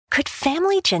Could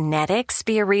family genetics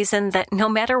be a reason that no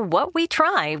matter what we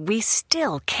try, we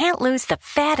still can't lose the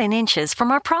fat and inches from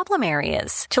our problem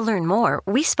areas? To learn more,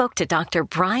 we spoke to Dr.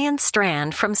 Brian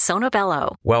Strand from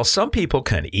Sonobello. While some people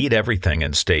can eat everything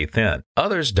and stay thin,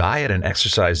 others diet and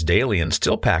exercise daily and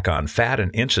still pack on fat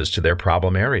and inches to their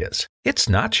problem areas. It's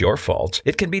not your fault.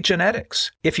 It can be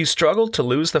genetics. If you struggle to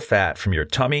lose the fat from your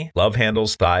tummy, love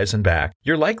handles, thighs, and back,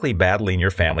 you're likely battling your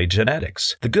family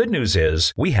genetics. The good news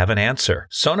is we have an answer.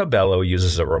 Sonobello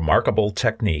uses a remarkable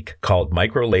technique called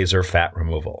microlaser fat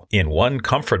removal. In one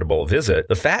comfortable visit,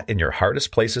 the fat in your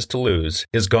hardest places to lose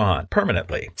is gone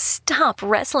permanently. Stop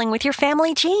wrestling with your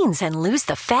family genes and lose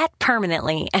the fat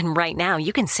permanently. And right now,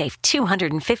 you can save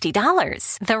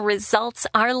 $250. The results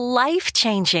are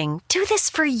life-changing. Do this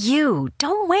for you.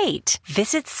 Don't wait.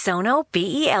 Visit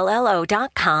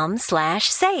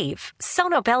sonobello.com/save.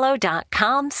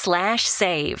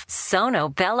 sonobello.com/save.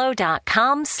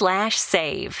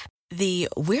 sonobello.com/save. The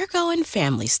We're Going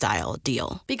Family Style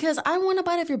deal. Because I want a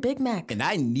bite of your Big Mac. And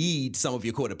I need some of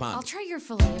your Quarter Pounder. I'll try your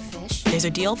filet of fish. There's a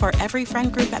deal for every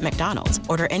friend group at McDonald's.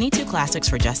 Order any two classics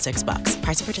for just $6.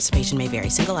 Price of participation may vary.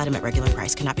 Single item at regular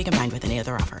price cannot be combined with any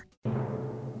other offer.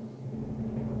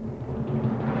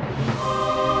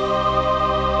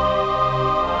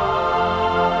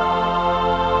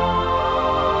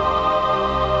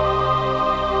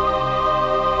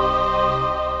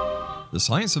 The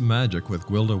Science of Magic with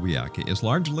Gwilda Wiyaka is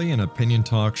largely an opinion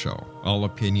talk show. All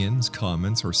opinions,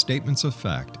 comments, or statements of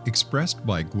fact expressed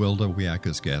by Gwilda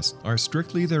Wiyaka's guests are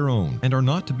strictly their own and are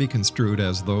not to be construed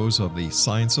as those of the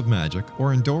Science of Magic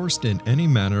or endorsed in any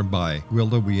manner by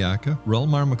Gwilda Wiyaka,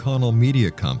 Relmar McConnell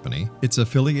Media Company, its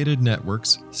affiliated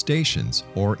networks, stations,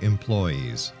 or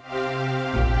employees.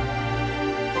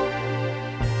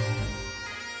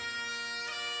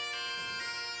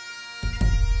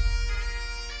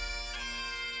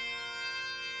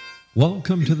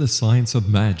 Welcome to the Science of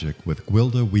Magic with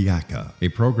Gwilda Wiyaka, a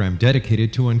program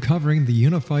dedicated to uncovering the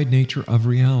unified nature of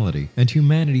reality and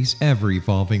humanity's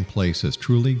ever-evolving place as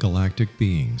truly galactic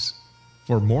beings.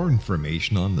 For more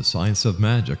information on the Science of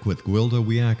Magic with Gwilda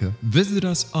Wiyaka, visit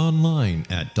us online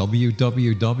at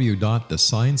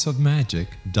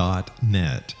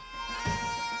www.thescienceofmagic.net.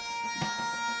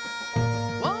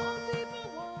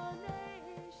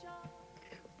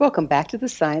 Welcome back to the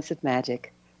Science of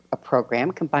Magic, a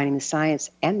program combining the science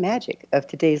and magic of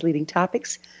today's leading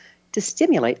topics to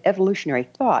stimulate evolutionary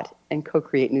thought and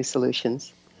co-create new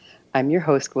solutions. I'm your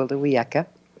host, Gwilda Wiyaka.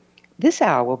 This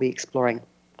hour we'll be exploring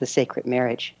the sacred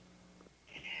marriage.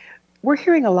 We're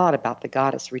hearing a lot about the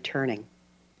goddess returning.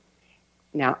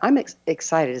 Now, I'm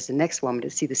excited as the next woman to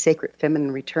see the sacred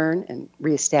feminine return and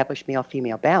reestablish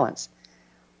male-female balance.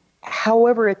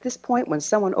 However, at this point, when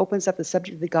someone opens up the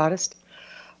subject of the goddess,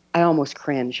 I almost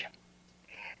cringe.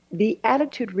 The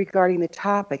attitude regarding the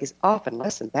topic is often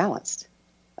less than balanced.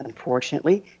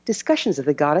 Unfortunately, discussions of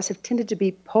the goddess have tended to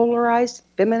be polarized,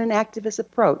 feminine activist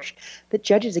approach that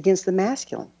judges against the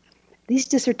masculine. These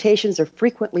dissertations are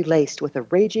frequently laced with a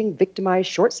raging, victimized,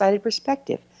 short-sighted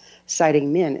perspective,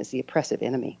 citing men as the oppressive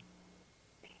enemy.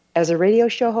 As a radio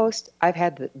show host, I've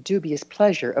had the dubious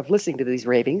pleasure of listening to these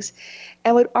ravings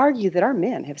and would argue that our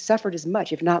men have suffered as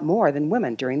much, if not more, than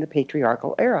women during the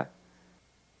patriarchal era.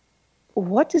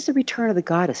 What does the return of the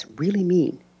goddess really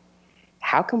mean?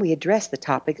 How can we address the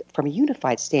topic from a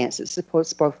unified stance that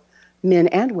supports both men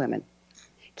and women?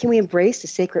 Can we embrace the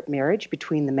sacred marriage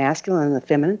between the masculine and the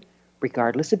feminine,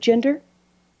 regardless of gender?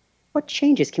 What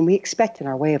changes can we expect in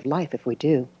our way of life if we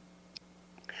do?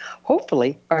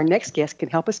 Hopefully, our next guest can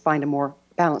help us find a more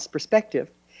balanced perspective.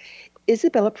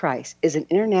 Isabella Price is an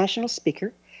international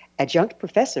speaker, adjunct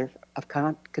professor of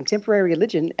contemporary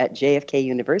religion at JFK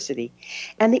University,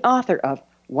 and the author of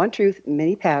One Truth,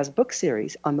 Many Paths book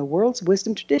series on the world's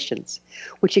wisdom traditions,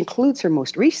 which includes her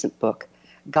most recent book,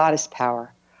 Goddess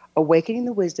Power, Awakening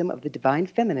the Wisdom of the Divine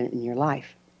Feminine in Your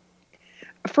Life.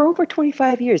 For over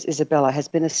 25 years, Isabella has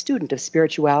been a student of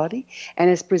spirituality and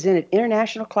has presented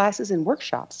international classes and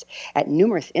workshops at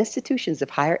numerous institutions of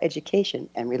higher education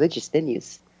and religious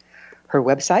venues. Her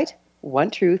website,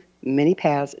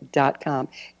 onetruthmanypaths.com.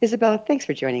 Isabella, thanks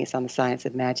for joining us on the Science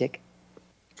of Magic.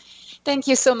 Thank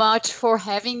you so much for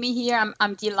having me here.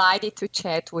 I'm delighted to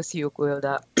chat with you,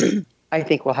 Gwilda. I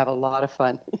think we'll have a lot of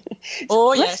fun.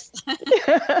 Oh, yes.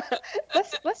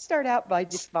 let's start out by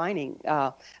defining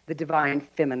the divine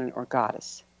feminine or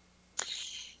goddess.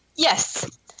 Yes.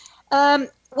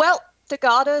 Well, the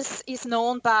goddess is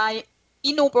known by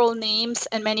innumerable names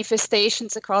and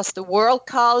manifestations across the world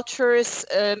cultures,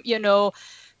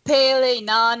 Pele,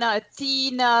 Inanna,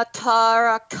 Athena,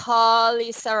 Tara,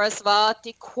 Kali,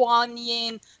 Sarasvati, Kuan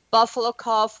Yin, buffalo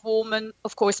calf woman,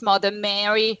 of course, Mother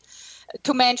Mary,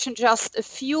 to mention just a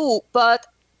few. But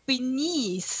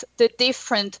beneath the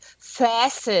different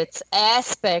facets,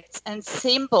 aspects, and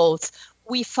symbols,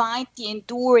 we find the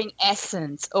enduring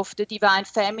essence of the divine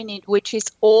feminine, which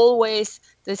is always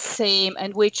the same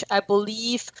and which I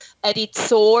believe at its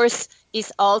source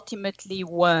is ultimately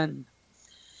one.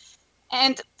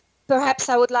 And perhaps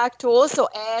I would like to also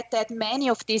add that many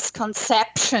of these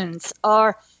conceptions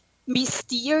are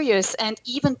mysterious and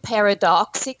even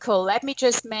paradoxical. Let me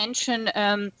just mention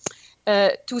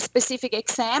two specific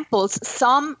examples.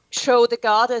 Some show the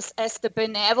goddess as the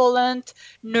benevolent,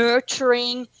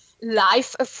 nurturing,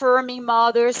 life-affirming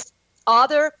mothers.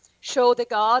 Others show the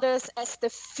goddess as the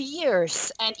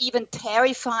fierce and even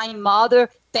terrifying mother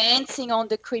dancing on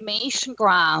the cremation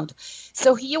ground.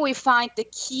 So here we find the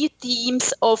key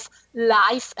themes of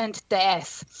life and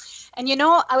death. And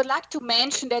I would like to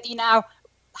mention that in our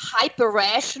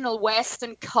hyper-rational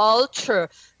Western culture,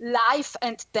 life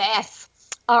and death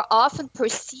are often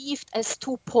perceived as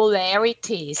two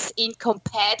polarities,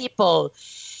 incompatible.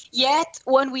 Yet,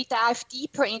 when we dive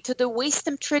deeper into the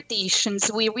wisdom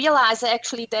traditions, we realize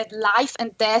actually that life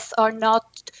and death are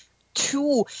not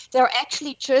two. They're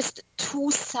actually just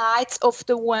two sides of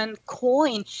the one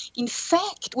coin. In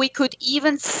fact, we could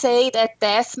even say that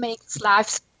death makes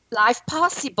life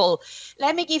possible.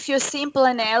 Let me give you a simple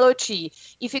analogy.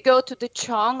 If you go to the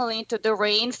jungle, into the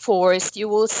rainforest, you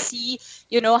will see,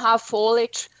 how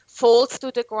foliage falls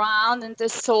to the ground and the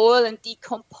soil and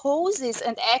decomposes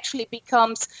and actually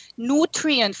becomes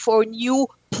nutrient for new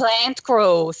plant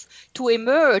growth to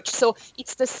emerge. So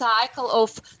it's the cycle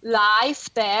of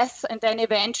life, death, and then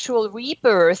eventual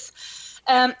rebirth.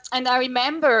 And I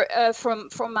remember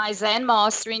from my Zen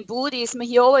master in Buddhism,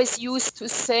 he always used to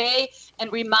say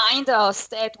and remind us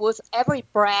that with every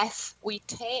breath we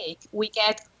take, we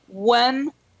get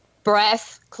one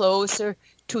breath closer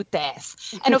to death.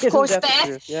 And of course, death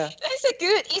is a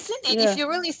good, isn't it? Yeah. If you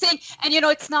really think, and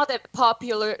it's not a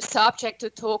popular subject to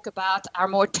talk about our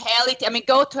mortality. I mean,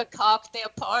 go to a cocktail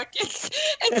party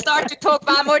and start to talk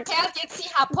about mortality and see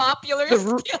how popular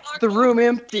the room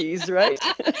empties, right?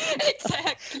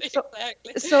 Exactly.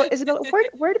 So Isabella,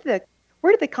 where did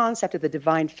the concept of the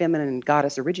divine feminine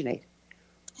goddess originate?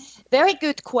 Very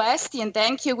good question.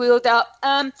 Thank you, Wilda.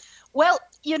 Well,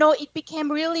 it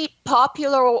became really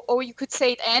popular, or you could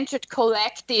say it entered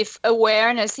collective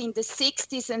awareness in the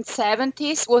 60s and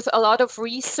 70s with a lot of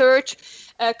research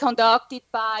conducted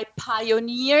by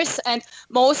pioneers, and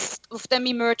most of them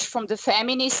emerged from the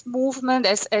feminist movement,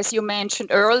 as you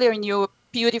mentioned earlier in your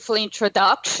beautiful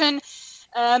introduction.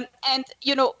 And,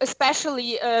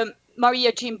 especially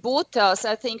Maria Gimbutas,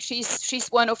 I think she's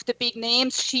one of the big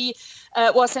names. She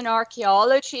was an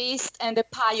archaeologist and a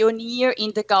pioneer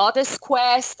in the goddess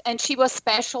quest, and she was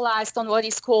specialized on what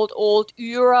is called Old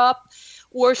Europe,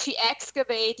 where she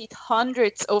excavated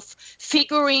hundreds of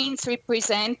figurines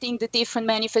representing the different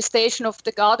manifestation of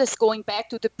the goddess going back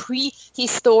to the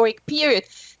prehistoric period.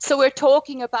 So we're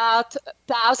talking about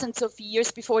thousands of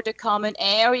years before the Common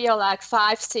Era, like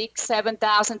 5,000, 6,000,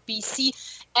 7,000 BC.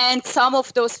 And some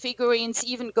of those figurines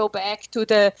even go back to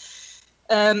the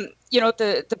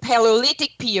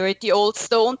Paleolithic period, the Old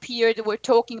Stone period. We're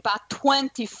talking about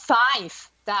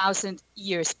 25,000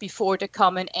 years before the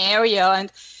Common Era.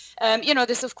 And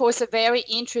there's, of course, a very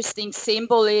interesting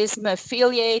symbolism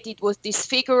affiliated with this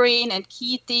figurine and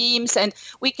key themes, and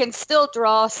we can still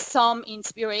draw some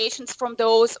inspirations from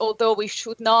those, although we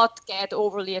should not get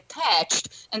overly attached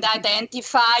and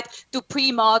identified to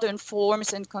pre-modern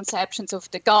forms and conceptions of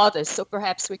the goddess. So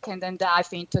perhaps we can then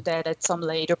dive into that at some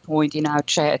later point in our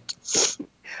chat.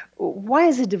 Why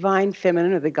is the divine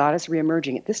feminine or the goddess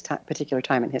reemerging at this particular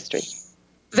time in history?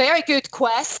 Very good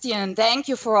question. Thank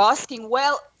you for asking.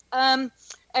 Well,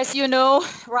 as you know,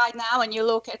 right now, when you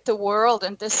look at the world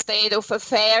and the state of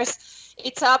affairs,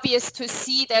 it's obvious to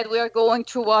see that we are going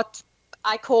through what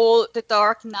I call the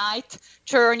dark night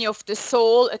journey of the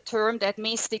soul, a term that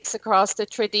mystics across the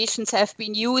traditions have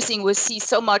been using. We see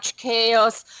so much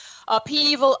chaos,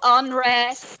 upheaval,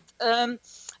 unrest,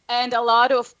 and a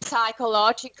lot of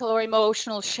psychological or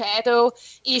emotional shadow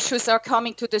issues are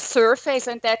coming to the surface.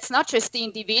 And that's not just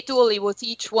individually with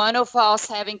each one of us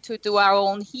having to do our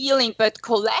own healing, but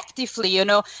collectively,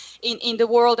 in the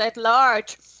world at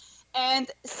large. And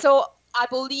so I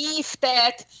believe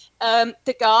that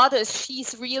the goddess,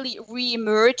 she's really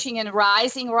re-emerging and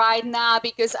rising right now,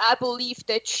 because I believe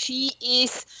that she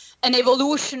is an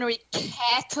evolutionary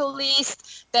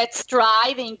catalyst that's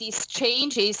driving these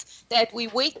changes that we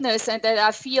witness and that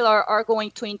I feel are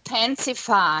going to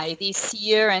intensify this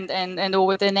year and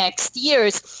over the next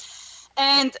years.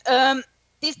 And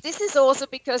this is also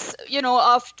because,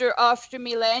 after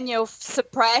millennia of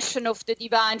suppression of the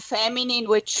divine feminine,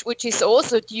 which is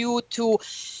also due to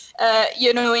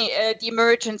the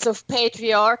emergence of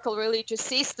patriarchal religious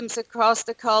systems across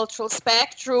the cultural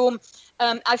spectrum,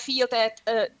 I feel that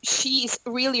she is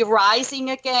really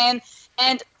rising again.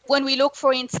 And when we look,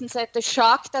 for instance, at the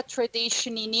Shakta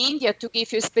tradition in India, to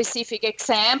give you a specific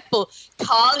example,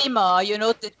 Kalima,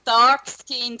 the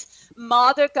dark-skinned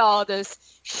mother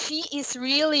goddess, she is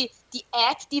really the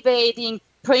activating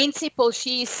principle.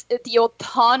 She's the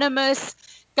autonomous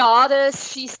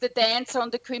goddess. She's the dancer on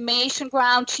the cremation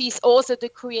ground. She's also the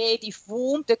creative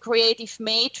womb, the creative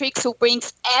matrix who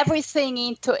brings everything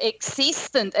into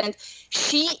existence. And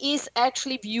she is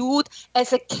actually viewed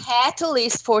as a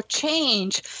catalyst for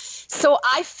change. So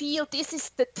I feel this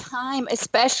is the time,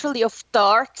 especially of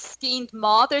dark-skinned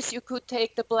mothers. You could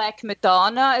take the Black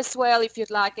Madonna as well, if you'd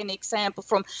like an example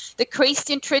from the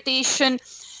Christian tradition.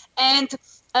 And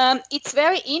it's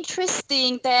very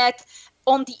interesting that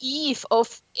on the eve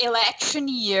of election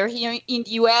year here in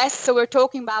the US, so we're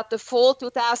talking about the fall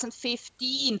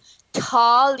 2015,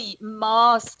 Kali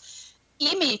Ma's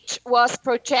image was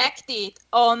projected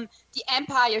on the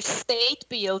Empire State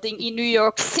Building in New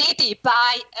York City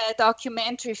by a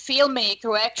documentary filmmaker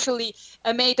who actually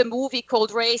made a movie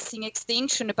called Racing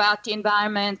Extinction about the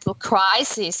environmental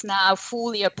crisis now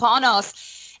fully upon us.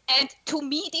 And to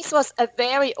me, this was a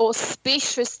very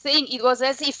auspicious thing. It was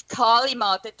as if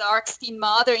Kalima, the dark-skinned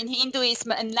mother in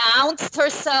Hinduism, announced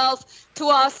herself to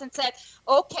us and said,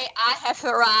 okay, I have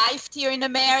arrived here in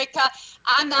America.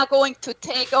 I'm now going to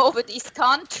take over this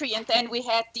country. And then we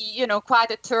had the,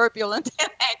 quite a turbulent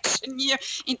election year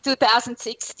in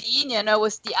 2016,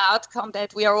 was the outcome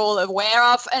that we are all aware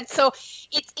of. And so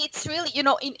it's really, in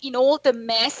all the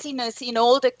messiness, in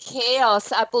all the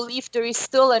chaos, I believe there is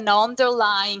still an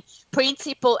underlying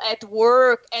principle at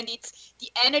work, and it's the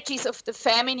energies of the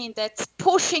feminine that's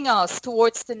pushing us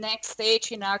towards the next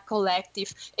stage in our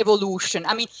collective evolution.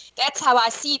 I mean, that's how I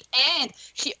see it. And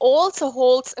she also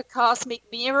holds a cosmic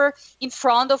mirror in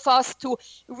front of us to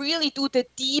really do the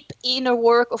deep inner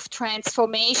work of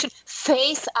transformation,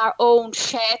 face our own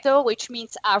shadow, which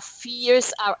means our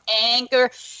fears, our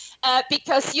anger,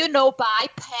 because,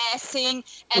 bypassing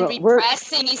and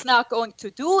repressing is not going to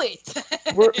do it.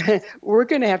 We're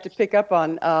going to have to pick up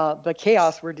on the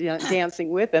chaos we're dancing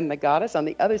with and the goddess on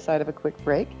the other side of a quick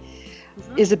break.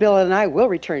 Mm-hmm. Isabella and I will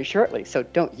return shortly, so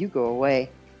don't you go away.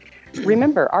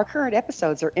 Remember, our current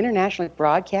episodes are internationally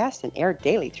broadcast and aired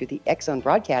daily through the X-Zone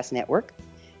Broadcast Network.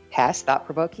 Past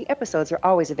thought-provoking episodes are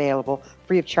always available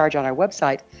free of charge on our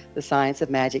website,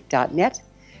 thescienceofmagic.net.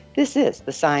 This is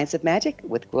The Science of Magic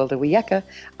with Gwilda Wiyaka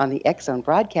on the X-Zone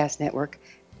Broadcast Network,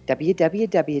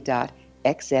 www.xzbn.net.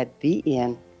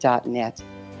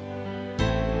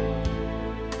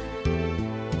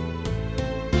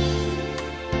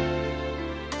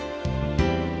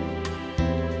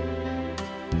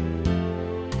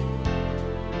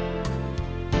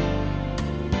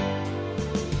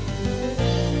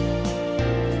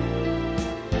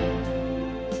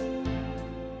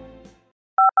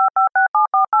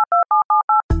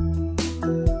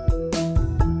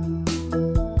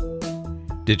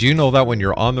 Did you know that when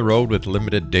you're on the road with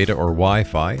limited data or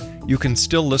Wi-Fi, you can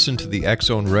still listen to the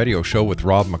X-Zone Radio Show with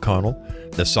Rob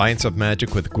McConnell, The Science of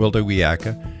Magic with Gwilda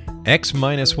Wiyaka,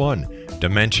 X-1,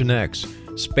 Dimension X,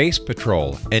 Space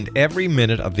Patrol, and every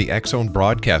minute of the X-Zone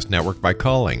Broadcast Network by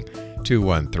calling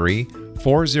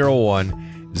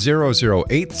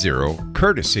 213-401-0080,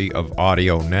 courtesy of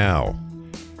Audio Now.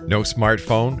 No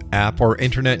smartphone, app, or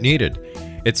internet needed.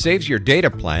 It saves your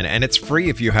data plan and it's free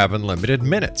if you have unlimited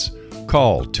minutes.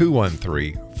 Call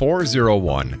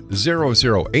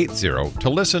 213-401-0080 to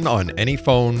listen on any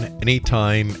phone,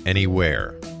 anytime,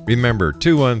 anywhere. Remember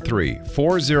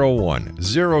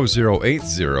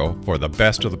 213-401-0080 for the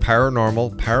best of the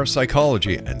paranormal,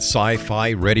 parapsychology, and sci-fi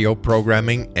radio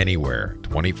programming anywhere,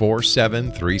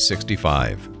 24/7,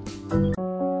 365.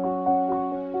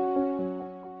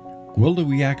 Gwilda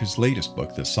Wiyaka's latest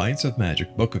book, The Science of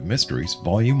Magic, Book of Mysteries,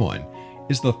 Volume 1,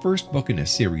 is the first book in a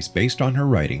series based on her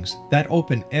writings that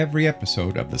open every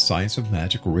episode of the Science of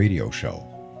Magic radio show.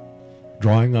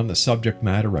 Drawing on the subject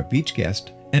matter of each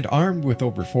guest and armed with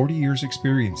over 40 years'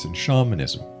 experience in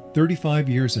shamanism, 35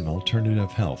 years in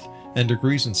alternative health, and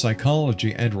degrees in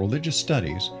psychology and religious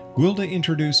studies, Gwilda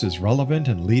introduces relevant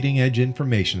and leading-edge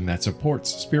information that supports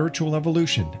spiritual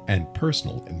evolution and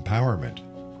personal empowerment.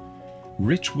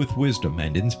 Rich with wisdom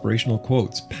and inspirational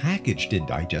quotes packaged in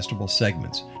digestible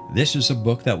segments, this is a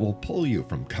book that will pull you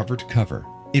from cover to cover.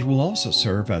 It will also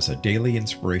serve as a daily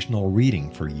inspirational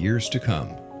reading for years to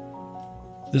come.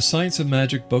 The Science of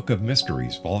Magic Book of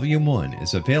Mysteries, Volume 1,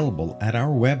 is available at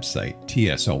our website,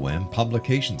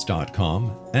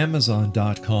 tsompublications.com,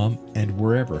 amazon.com, and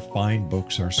wherever fine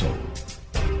books are sold.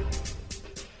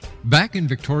 Back in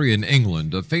Victorian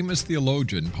England, a famous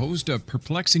theologian posed a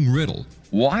perplexing riddle.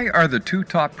 Why are the two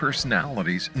top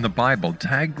personalities in the Bible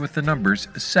tagged with the numbers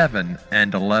 7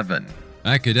 and 11?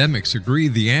 Academics agree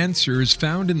the answer is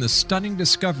found in the stunning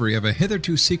discovery of a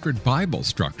hitherto secret Bible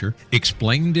structure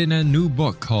explained in a new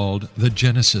book called The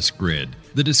Genesis Grid.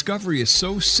 The discovery is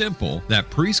so simple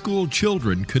that preschool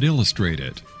children could illustrate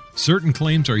it. Certain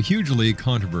claims are hugely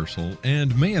controversial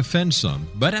and may offend some,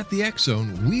 but at the X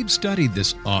Zone, we've studied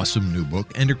this awesome new book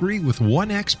and agree with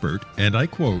one expert, and I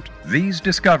quote, "These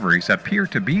discoveries appear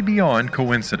to be beyond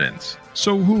coincidence."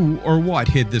 So who or what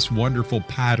hid this wonderful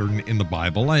pattern in the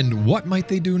Bible, and what might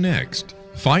they do next?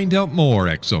 Find out more,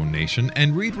 X Zone Nation,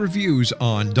 and read reviews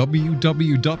on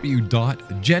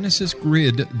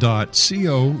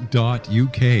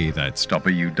www.genesisgrid.co.uk. That's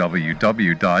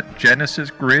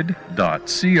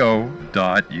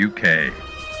www.genesisgrid.co.uk.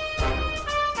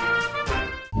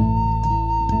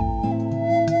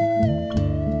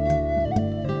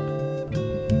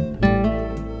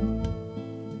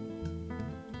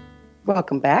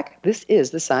 Welcome back. This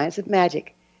is The Science of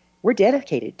Magic. We're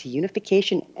dedicated to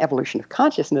unification and evolution of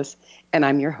consciousness, and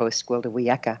I'm your host, Gwilda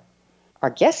Wiyaka.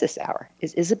 Our guest this hour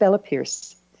is Isabella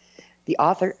Price, the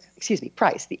author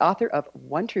of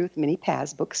One Truth, Many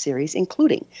Paths book series,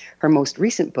 including her most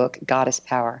recent book, Goddess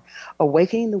Power,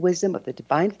 Awakening the Wisdom of the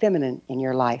Divine Feminine in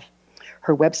Your Life.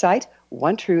 Her website,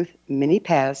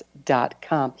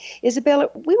 onetruthmanypaths.com. Isabella,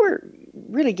 we were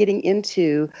really getting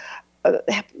into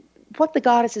what the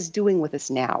goddess is doing with us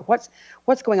now. What's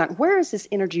going on? Where is this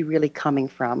energy really coming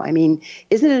from? I mean,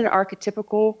 isn't it an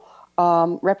archetypical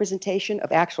representation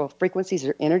of actual frequencies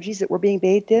or energies that we're being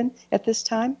bathed in at this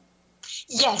time?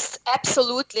 Yes,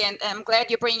 absolutely, and I'm glad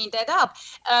you're bringing that up.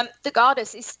 The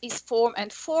goddess is form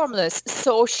and formless,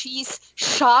 so she's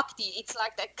Shakti. It's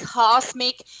like that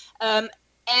cosmic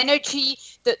energy,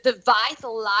 the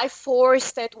vital life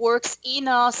force that works in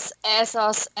us, as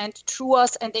us, and through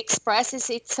us, and expresses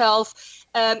itself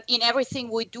in everything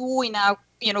we do, in our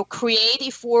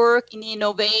creative work, in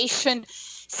innovation.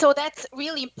 So that's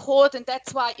really important.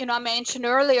 That's why, I mentioned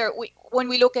earlier, when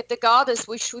we look at the goddess,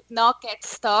 we should not get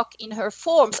stuck in her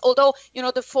forms. Although,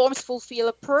 the forms fulfill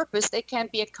a purpose, they can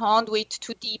be a conduit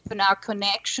to deepen our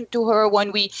connection to her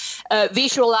when we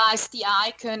visualize the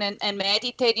icon and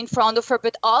meditate in front of her.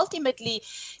 But ultimately,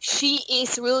 she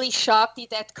is really Shakti,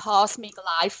 that cosmic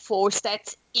life force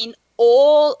that's in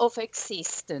all of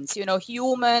existence,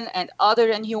 human and other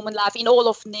than human life, in all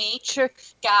of nature.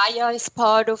 Gaia is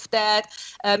part of that,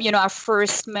 our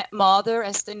first mother,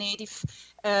 as the Native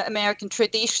American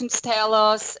traditions tell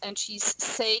us, and she's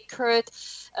sacred.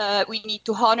 We need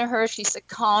to honor her. She's a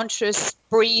conscious,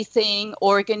 breathing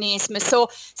organism. So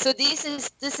this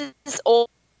is all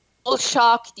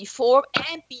Shakti, form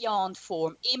and beyond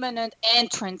form, immanent and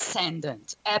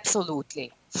transcendent.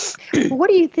 Absolutely. What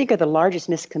do you think are the largest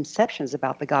misconceptions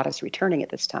about the goddess returning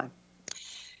at this time?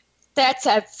 That's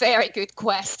a very good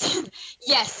question.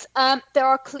 Yes, there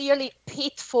are clearly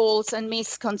pitfalls and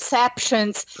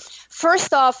misconceptions.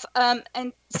 First off,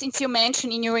 and since you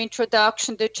mentioned in your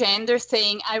introduction the gender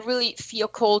thing, I really feel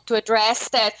called to address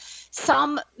that.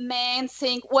 Some men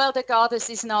think, well, the goddess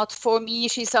is not for me,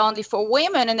 she's only for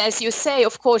women. And as you say,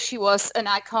 of course, she was an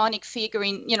iconic figure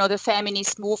in, the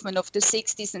feminist movement of the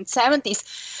 60s and 70s.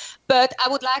 But I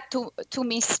would like to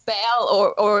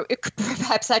misspell, or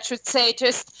perhaps I should say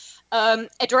just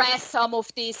address some of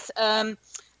these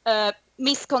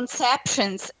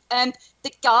misconceptions. And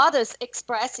the goddess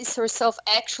expresses herself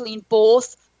actually in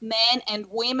both men and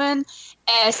women,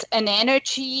 as an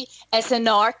energy, as an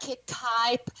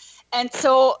archetype. And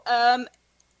so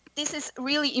this is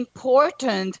really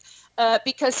important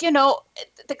because,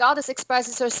 the goddess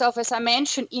expresses herself, as I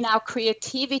mentioned, in our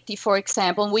creativity, for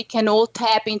example. And we can all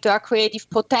tap into our creative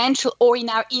potential, or in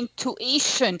our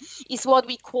intuition, is what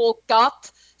we call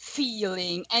gut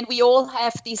feeling. And we all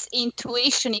have this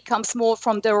intuition. It comes more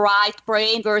from the right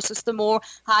brain versus the more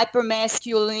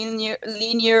hypermasculine,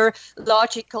 linear,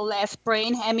 logical left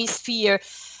brain hemisphere.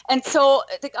 And so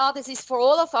the goddess is for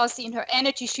all of us. In her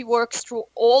energy, she works through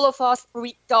all of us,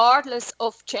 regardless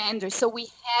of gender. So we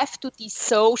have to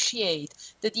dissociate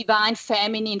the divine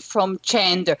feminine from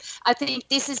gender. I think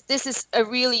this is a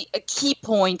really a key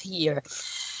point here.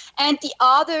 And the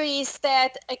other is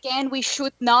that, again, we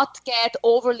should not get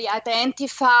overly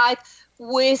identified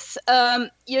with, the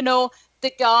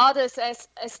goddess as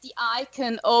the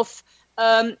icon of,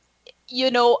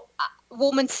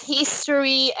 woman's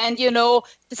history and,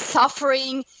 the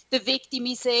suffering, the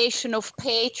victimization of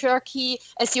patriarchy,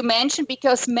 as you mentioned,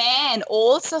 because men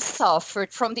also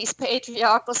suffered from these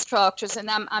patriarchal structures, and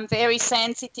I'm very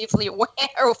sensitively aware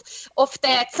of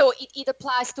that. So it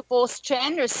applies to both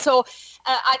genders. So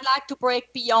I'd like to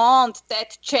break beyond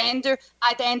that gender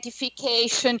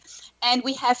identification, and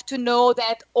we have to know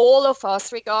that all of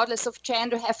us, regardless of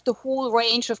gender, have the whole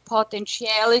range of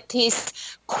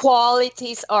potentialities,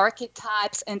 qualities,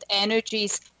 archetypes, and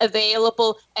energies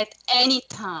available at any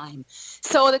time.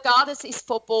 So the goddess is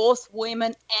for both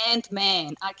women and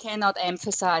men. I cannot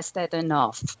emphasize that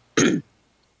enough.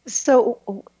 So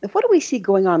what do we see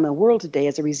going on in the world today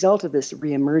as a result of this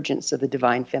reemergence of the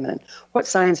divine feminine? What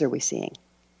signs are we seeing?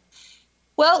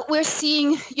 Well, we're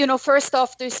seeing, first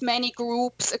off, there's many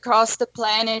groups across the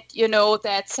planet,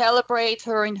 that celebrate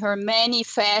her in her many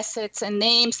facets and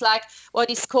names, like what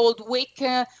is called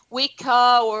Wicca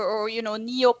or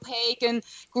neo-pagan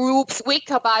groups.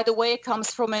 Wicca, by the way, comes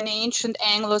from an ancient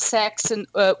Anglo-Saxon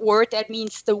word that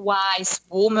means the wise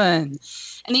woman.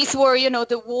 And these were,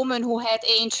 the woman who had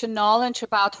ancient knowledge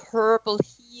about herbal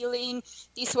healing.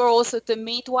 These were also the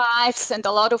midwives, and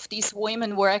a lot of these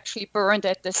women were actually burned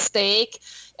at the stake,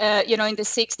 in the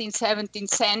 16th, 17th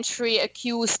century,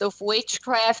 accused of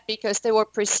witchcraft because they were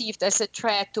perceived as a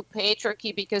threat to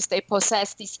patriarchy because they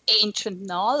possessed this ancient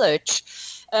knowledge,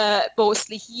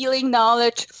 mostly healing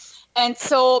knowledge. And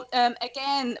so,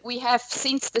 again, we have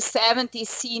since the 70s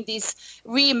seen this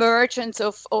reemergence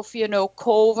of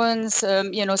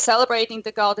covens, celebrating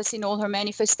the goddess in all her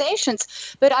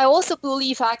manifestations. But I also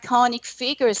believe iconic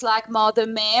figures like Mother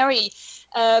Mary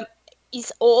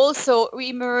is also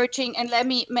reemerging. And let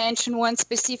me mention one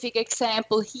specific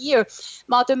example here.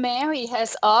 Mother Mary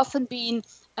has often been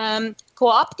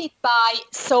co-opted by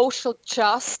social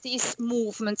justice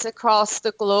movements across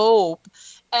the globe.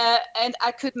 And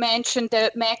I could mention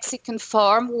the Mexican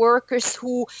farm workers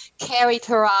who carried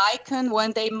her icon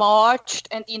when they marched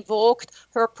and invoked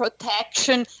her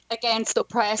protection against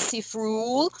oppressive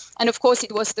rule. And of course,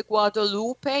 it was the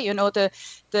Guadalupe,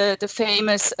 the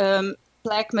famous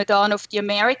Black Madonna of the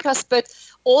Americas, but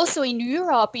also in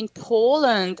Europe, in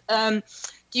Poland,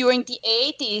 during the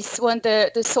 80s, when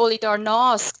the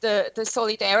Solidarnosc, the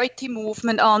solidarity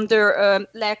movement under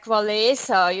Lech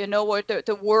Walesa, where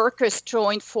the workers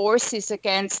joined forces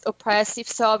against oppressive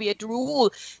Soviet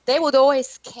rule, they would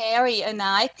always carry an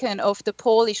icon of the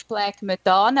Polish Black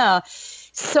Madonna.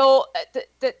 So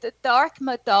the dark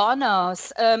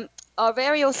Madonnas are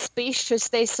very auspicious.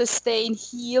 They sustain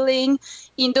healing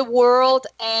in the world,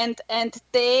 and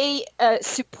they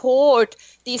support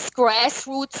this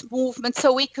grassroots movement.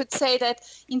 So we could say that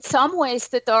in some ways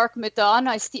the Dark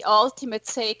Madonna is the ultimate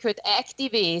sacred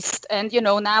activist. And,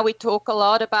 now we talk a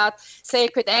lot about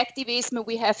sacred activism.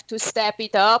 We have to step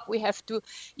it up. We have to,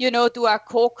 do our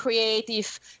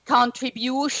co-creative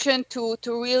contribution to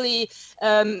really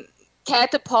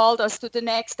catapult us to the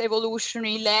next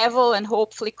evolutionary level and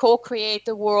hopefully co-create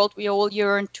the world we all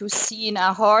yearn to see in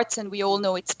our hearts, and we all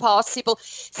know it's possible.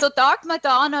 So Dark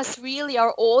Madonnas really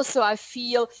are also, I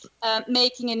feel,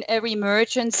 making a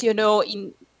reemergence,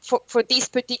 for these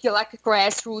particular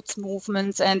grassroots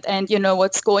movements and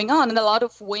what's going on. And a lot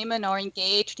of women are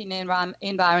engaged in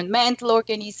environmental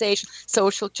organization,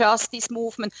 social justice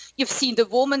movement. You've seen the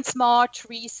Women's March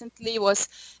recently was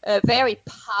very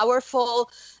powerful.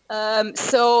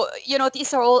 So,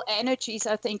 these are all energies,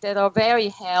 I think, that are very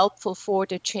helpful for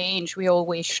the change we all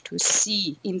wish to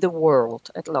see in the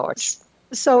world at large.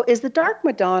 So is the Dark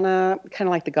Madonna kind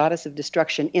of like the goddess of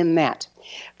destruction in that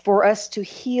for us to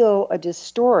heal a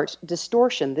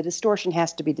distortion, the distortion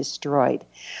has to be destroyed?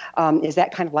 Is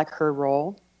that kind of like her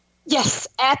role? Yes,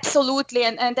 absolutely.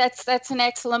 And that's an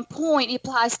excellent point. It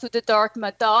applies to the Dark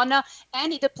Madonna,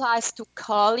 and it applies to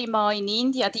Kali Ma in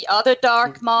India, the other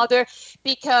Dark Mother,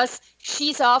 because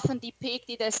she's often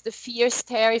depicted as the fierce,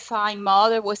 terrifying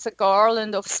mother with a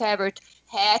garland of severed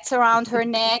heads around her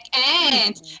neck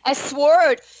and a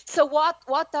sword. So what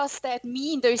does that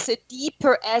mean? There's a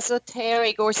deeper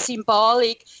esoteric or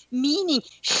symbolic meaning.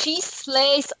 She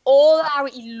slays all our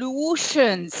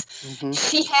illusions. Mm-hmm.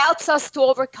 She helps us to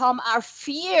overcome our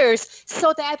fears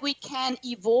so that we can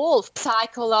evolve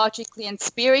psychologically and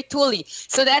spiritually.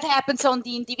 So that happens on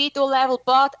the individual level,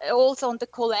 but also on the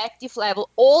collective level.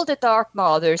 All the Dark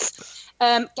Mothers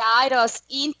guide us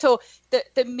into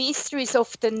the mysteries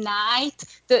of the night,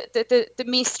 the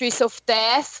mysteries of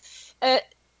death.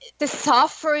 the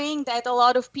suffering that a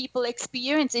lot of people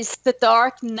experience is the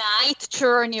dark night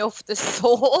journey of the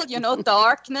soul,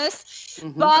 darkness.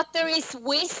 But there is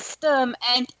wisdom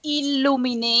and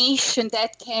illumination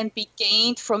that can be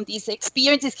gained from these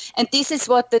experiences. And this is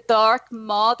what the Dark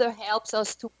Mother helps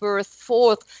us to birth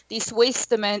forth, this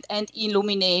wisdom and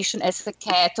illumination as a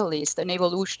catalyst, an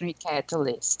evolutionary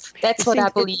catalyst. That's what I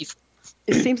believe.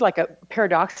 It seems like a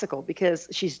paradoxical, because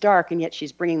she's dark and yet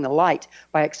she's bringing the light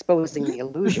by exposing the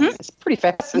illusion. It's pretty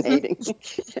fascinating.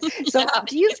 So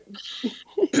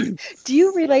do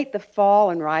you relate the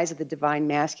fall and rise of the divine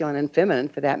masculine and feminine,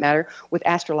 for that matter, with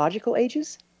astrological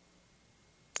ages?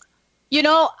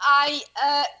 I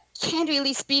can't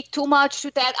really speak too much to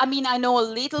that. I mean, I know a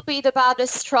little bit about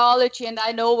astrology, and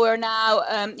I know we're now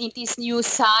in this new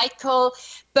cycle,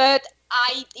 but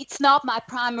it's not my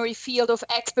primary field of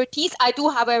expertise. I do,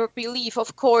 however, believe,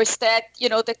 of course, that,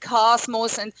 the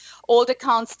cosmos and all the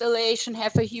constellations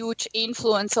have a huge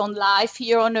influence on life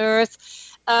here on Earth.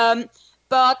 But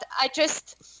I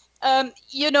just,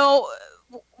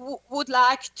 would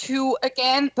like to,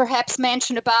 again, perhaps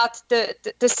mention about the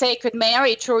sacred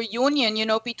marriage or union,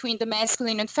 between the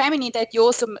masculine and feminine that you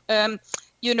also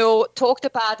talked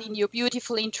about in your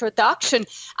beautiful introduction.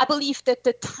 I believe that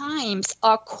the times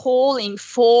are calling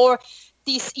for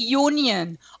this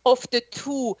union of the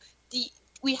two.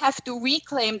 We have to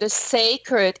reclaim the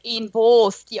sacred in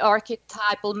both the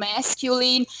archetypal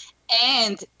masculine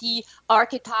and the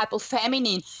archetypal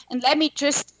feminine. And let me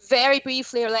just very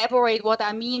briefly elaborate what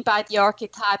I mean by the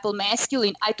archetypal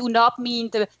masculine. I do not mean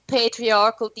the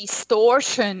patriarchal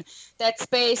distortion that's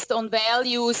based on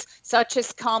values such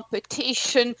as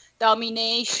competition,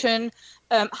 domination,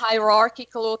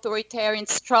 hierarchical authoritarian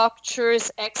structures,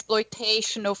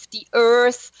 exploitation of the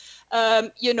earth,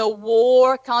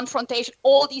 war, confrontation,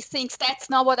 all these things. That's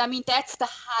not what I mean. That's the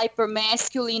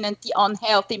hyper-masculine and the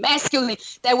unhealthy masculine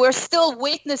that we're still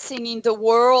witnessing in the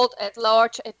world at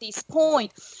large at this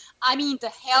point. I mean the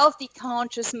healthy,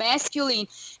 conscious masculine.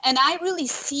 And I really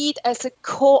see it as a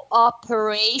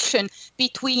cooperation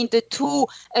between the two,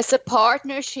 as a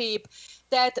partnership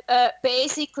that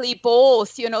basically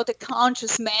both, the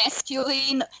conscious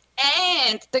masculine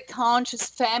and the conscious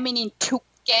feminine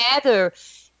together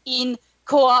in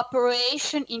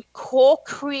cooperation, in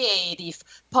co-creative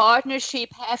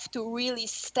partnership, have to really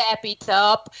step it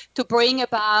up to bring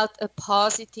about a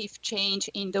positive change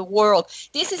in the world.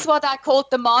 This is what I call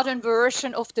the modern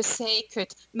version of the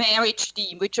sacred marriage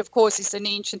theme, which of course is an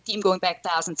ancient theme going back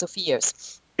thousands of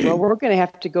years. Well, we're going to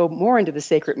have to go more into the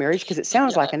sacred marriage because it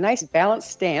sounds like a nice balanced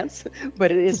stance,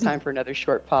 but it is time for another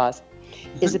short pause.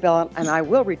 Isabella and I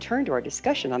will return to our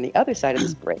discussion on the other side of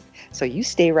this break, so you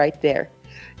stay right there.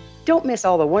 Don't miss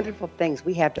all the wonderful things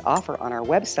we have to offer on our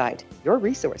website, your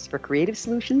resource for creative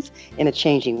solutions in a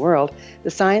changing world,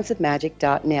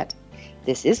 thescienceofmagic.net.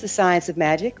 This is The Science of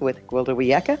Magic with Gwilda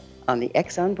Wiyaka on the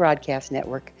X-Zone Broadcast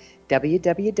Network,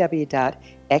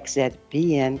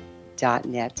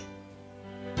 www.xzbn.net.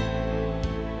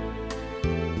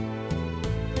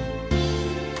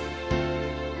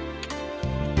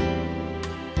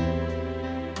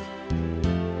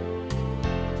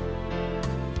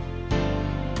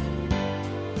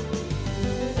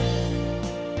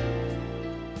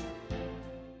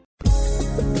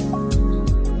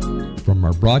 From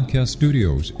our broadcast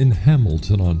studios in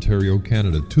Hamilton, Ontario,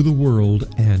 Canada, to the world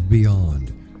and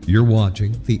beyond, you're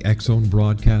watching the X-Zone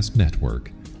Broadcast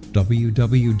Network,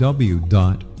 www.xzbn.net.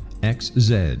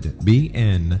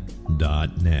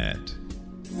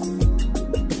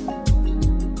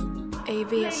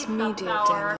 AVS Media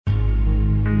Den.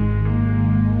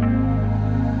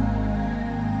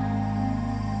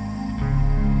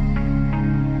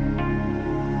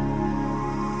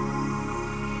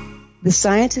 The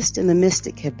scientist and the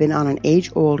mystic have been on an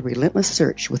age-old, relentless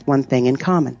search with one thing in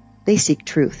common. They seek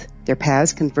truth. Their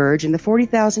paths converge in the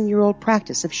 40,000-year-old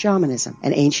practice of shamanism,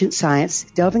 an ancient science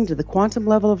delving to the quantum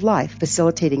level of life,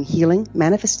 facilitating healing,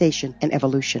 manifestation, and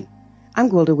evolution. I'm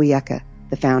Gwilda Wiyaka,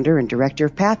 the founder and director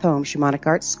of Path Home Shamanic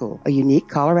Arts School, a unique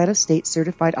Colorado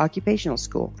State-certified occupational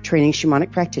school, training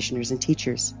shamanic practitioners and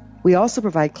teachers. We also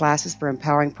provide classes for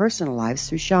empowering personal lives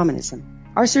through shamanism.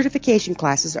 Our certification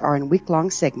classes are in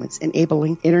week-long segments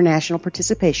enabling international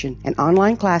participation, and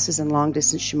online classes and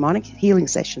long-distance shamanic healing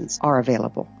sessions are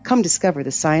available. Come discover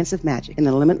the science of magic in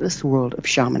the limitless world of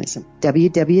shamanism.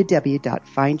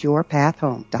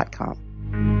 www.findyourpathhome.com.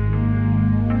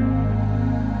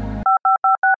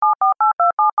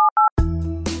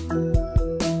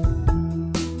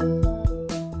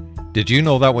 Did you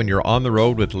know that when you're on the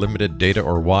road with limited data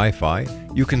or Wi-Fi,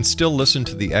 you can still listen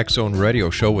to the X-Zone radio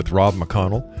show with Rob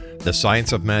McConnell, The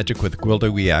Science of Magic with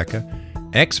Gwilda Wiyaka,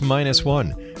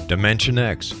 X-1, Dimension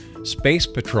X, Space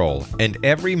Patrol, and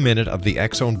every minute of the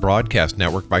X-Zone broadcast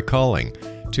network by calling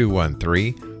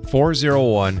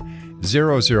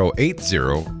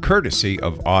 213-401-0080, courtesy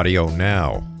of Audio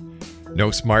Now. No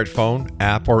smartphone,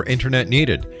 app, or internet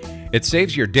needed. It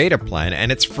saves your data plan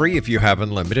and it's free if you have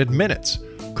unlimited minutes.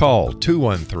 Call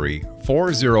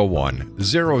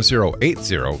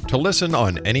 213-401-0080 to listen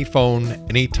on any phone,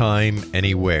 anytime,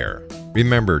 anywhere.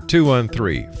 Remember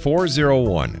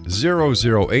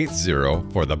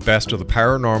 213-401-0080 for the best of the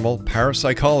paranormal,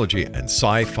 parapsychology, and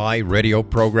sci-fi radio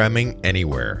programming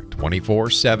anywhere,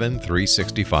 24/7,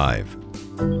 365.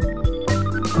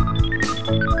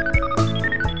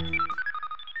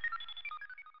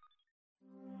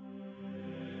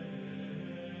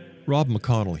 Rob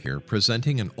McConnell here,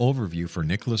 presenting an overview for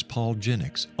Nicholas Paul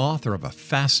Jennings, author of a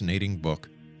fascinating book,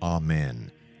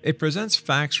 Amen. It presents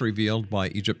facts revealed by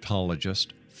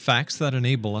Egyptologists, facts that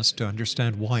enable us to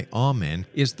understand why Amen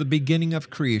is the beginning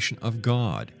of creation of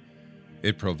God.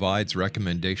 It provides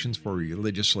recommendations for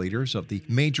religious leaders of the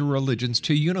major religions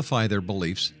to unify their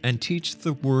beliefs and teach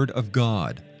the Word of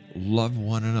God. Love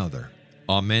one another.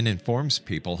 Amen informs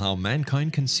people how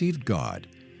mankind conceived God.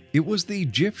 It was the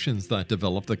Egyptians that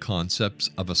developed the concepts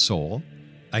of a soul,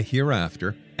 a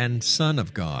hereafter, and Son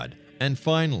of God. And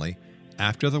finally,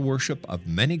 after the worship of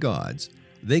many gods,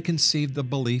 they conceived the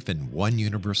belief in one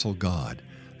universal God,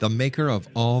 the maker of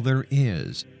all there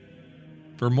is.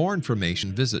 For more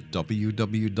information, visit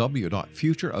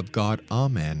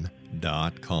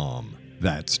www.futureofgodamen.com.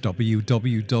 That's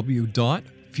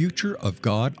www.futureofgodamen.com.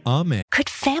 Could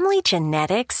family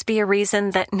genetics be a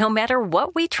reason that no matter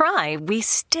what we try, we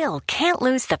still can't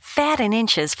lose the fat and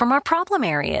inches from our problem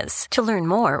areas? To learn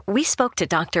more, we spoke to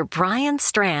Dr. Brian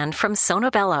Strand from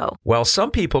Sonobello. While some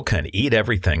people can eat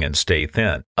everything and stay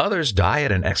thin, others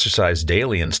diet and exercise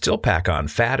daily and still pack on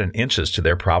fat and inches to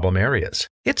their problem areas.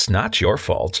 It's not your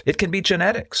fault. It can be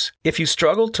genetics. If you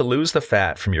struggle to lose the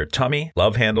fat from your tummy,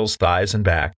 love handles, thighs, and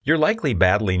back, you're likely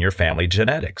battling your family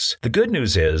genetics. The good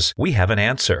news is we have an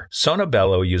answer.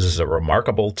 Sonobello uses a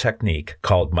remarkable technique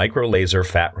called microlaser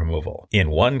fat removal. In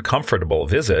one comfortable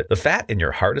visit, the fat in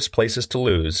your hardest places to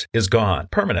lose is gone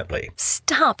permanently.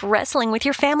 Stop wrestling with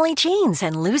your family genes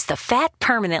and lose the fat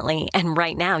permanently. And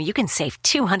right now, you can save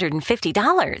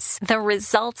 $250. The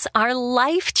results are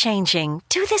life-changing.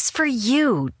 Do this for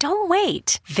you. Don't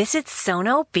wait. Visit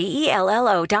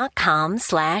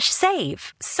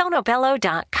sonobello.com/save.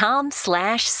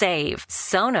 sonobello.com/save.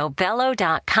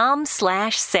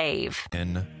 sonobello.com/save.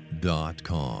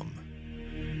 N.com.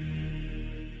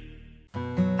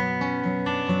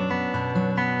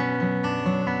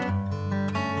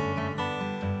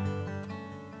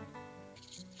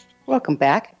 Welcome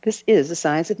back. This is The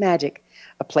Science of Magic,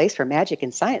 a place where magic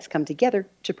and science come together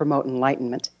to promote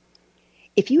enlightenment.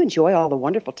 If you enjoy all the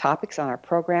wonderful topics on our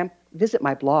program, visit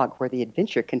my blog where the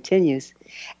adventure continues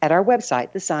at our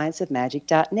website,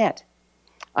 thescienceofmagic.net.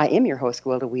 I am your host,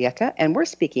 Gwilda Wiyaka, and we're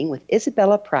speaking with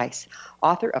Isabella Price,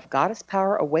 author of Goddess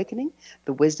Power Awakening,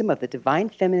 The Wisdom of the Divine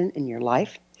Feminine in Your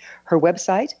Life. Her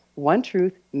website,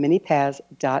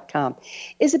 onetruthmanypaths.com.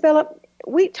 Isabella,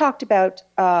 we talked about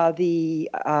the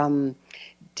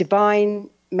divine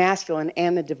masculine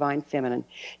and the divine feminine.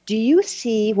 Do you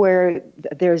see where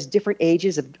there's different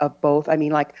ages of both? I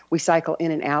mean, like we cycle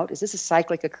in and out. Is this a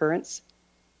cyclic occurrence?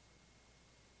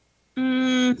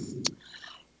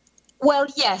 Well,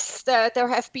 yes, there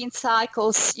have been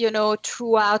cycles,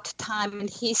 throughout time and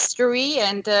history.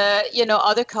 And,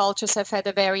 other cultures have had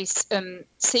a very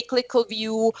cyclical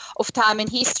view of time and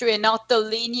history and not the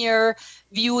linear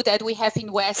view that we have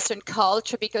in Western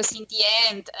culture, because in the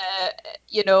end,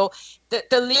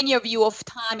 the linear view of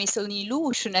time is an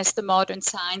illusion, as the modern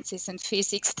sciences and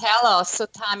physics tell us. So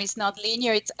time is not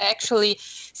linear. It's actually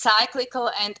cyclical,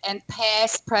 and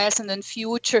past, present, and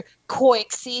future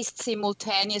coexist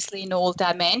simultaneously in all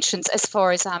dimensions, as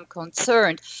far as I'm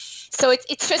concerned. So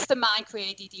it's just a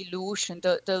mind-created illusion,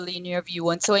 the linear view.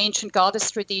 And so ancient goddess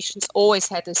traditions always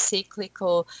had a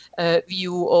cyclical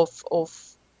view of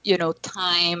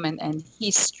time and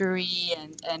history,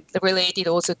 and related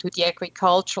also to the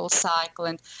agricultural cycle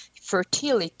and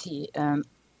fertility,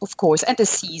 of course, and the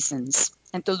seasons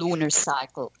and the lunar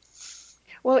cycle.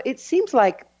 Well, it seems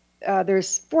like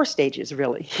there's 4 stages,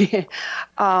 really.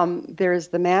 There's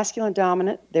the masculine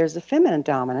dominant, there's the feminine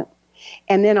dominant,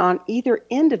 and then on either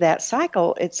end of that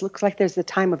cycle, it looks like there's the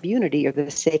time of unity or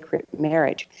the sacred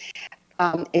marriage.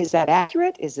 Is that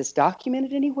accurate? Is this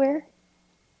documented anywhere?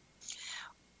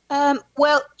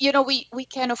 Well, we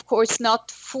can, of course, not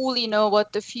fully know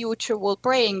what the future will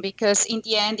bring, because in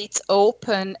the end it's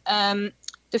open.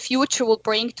 The future will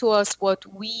bring to us what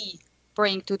we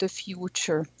bring to the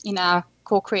future in our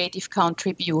co-creative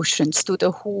contributions to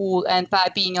the whole and by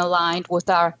being aligned with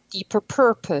our deeper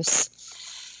purpose.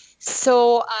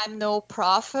 So I'm no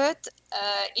prophet.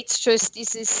 It's just,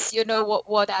 this is,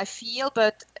 what I feel.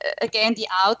 But again, the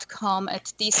outcome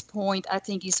at this point, I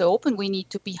think, is open. We need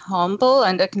to be humble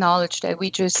and acknowledge that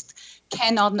we just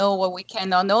cannot know what we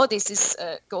cannot know. This is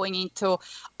going into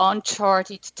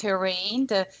uncharted terrain,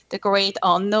 the great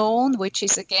unknown, which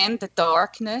is, again, the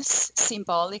darkness,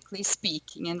 symbolically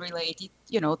speaking, and related,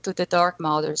 to the dark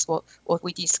mothers, what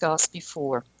we discussed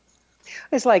before.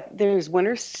 It's like there's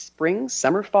winter, spring,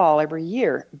 summer, fall every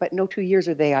year, but no 2 years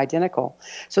are they identical.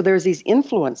 So there's these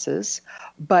influences,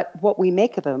 but what we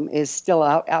make of them is still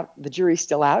out. The jury's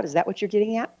still out. Is that what you're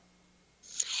getting at?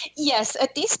 Yes,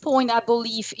 at this point, I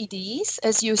believe it is.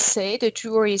 As you say, the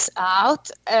jury is out.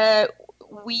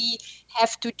 We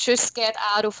have to just get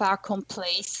out of our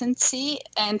complacency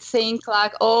and think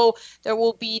like, oh, there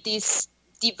will be this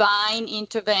divine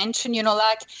intervention,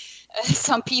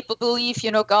 some people believe,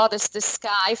 God is the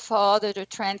sky father, the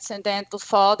transcendental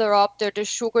father up there, the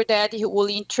sugar daddy who will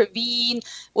intervene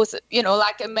with,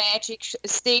 like a magic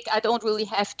stick. I don't really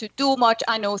have to do much.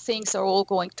 I know things are all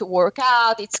going to work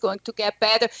out. It's going to get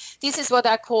better. This is what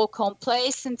I call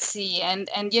complacency. And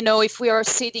if we are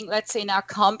sitting, let's say, in our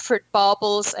comfort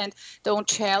bubbles and don't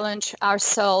challenge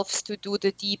ourselves to do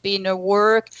the deep inner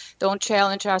work, don't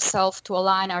challenge ourselves to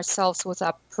align ourselves with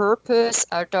our purpose,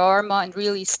 our dharma, and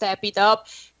really step it up,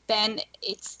 then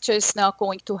it's just not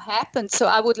going to happen. So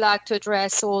I would like to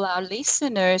address all our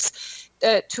listeners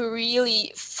to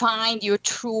really find your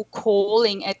true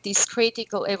calling at this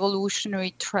critical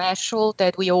evolutionary threshold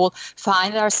that we all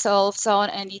find ourselves on,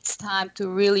 and it's time to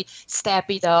really step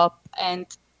it up. And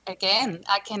again,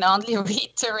 I can only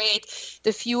reiterate,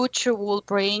 the future will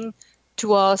bring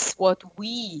to us what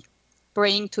we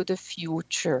bring to the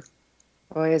future.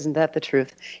 Boy, isn't that the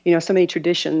truth? So many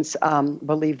traditions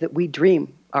believe that we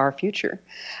dream our future.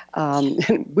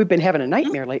 And we've been having a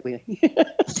nightmare lately.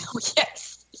 Oh,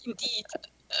 yes, indeed.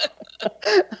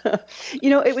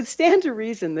 It would stand to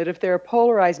reason that if there are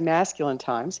polarized masculine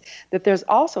times, that there's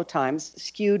also times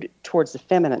skewed towards the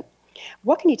feminine.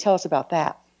 What can you tell us about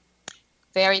that?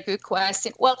 Very good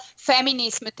question. Well,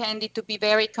 feminism tended to be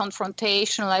very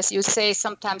confrontational, as you say.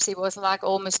 Sometimes it was like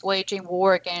almost waging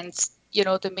war against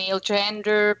the male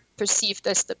gender, perceived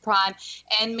as the prime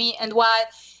enemy. And while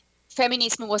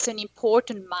feminism was an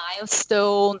important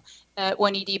milestone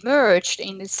when it emerged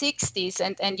in the 60s,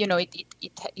 and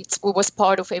it was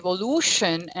part of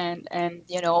evolution, and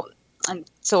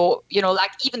so,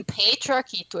 like even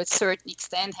patriarchy to a certain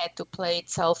extent had to play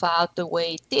itself out the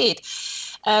way it did.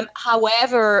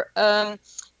 However,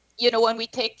 when we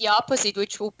take the opposite,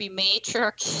 which would be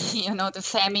matriarchy, the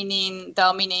feminine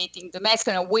dominating the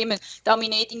masculine, women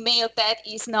dominating male, that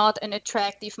is not an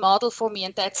attractive model for me,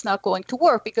 and that's not going to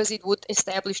work because it would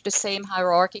establish the same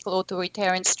hierarchical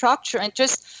authoritarian structure. And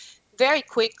just very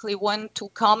quickly,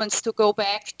 1-2 comments to go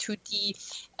back to the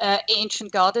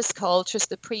ancient goddess cultures,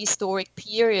 the prehistoric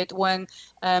period when,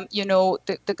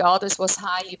 the goddess was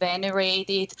highly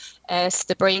venerated as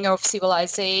the bringer of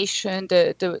civilization,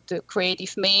 the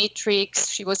creative matrix.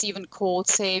 She was even called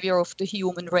savior of the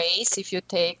human race, if you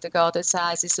take the goddess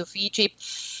Isis of Egypt.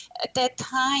 At that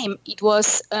time, it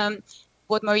was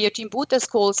what Maria Gimbutas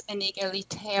calls an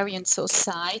egalitarian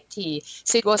society.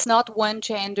 So it was not one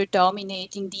gender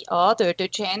dominating the other. The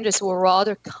genders were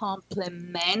rather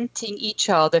complementing each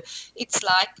other. It's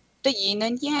like the yin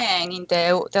and yang in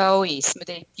Taoism.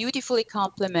 They beautifully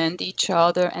complement each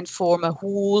other and form a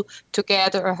whole,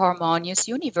 together a harmonious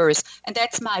universe. And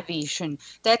that's my vision.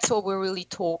 That's what we're really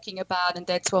talking about, and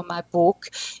that's what my book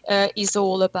is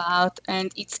all about.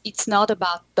 And it's not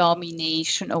about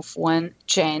domination of one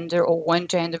gender or one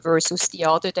gender versus the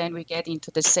other. Then we get into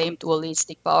the same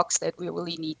dualistic box that we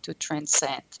really need to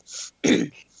transcend.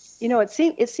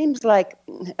 It seems like,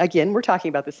 again, we're talking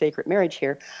about the sacred marriage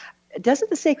here. Doesn't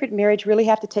the sacred marriage really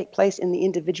have to take place in the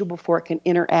individual before it can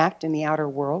interact in the outer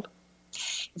world?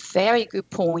 Very good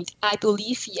point. I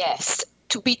believe, yes.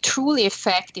 To be truly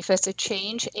effective as a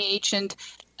change agent,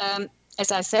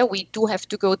 as I said, we do have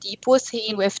to go deep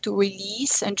within. We have to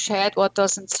release and shed what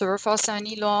doesn't serve us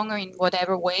any longer in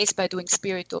whatever ways, by doing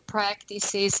spiritual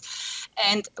practices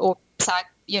or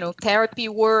therapy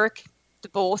work. The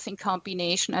both in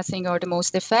combination, I think, are the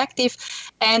most effective.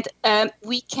 And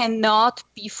we cannot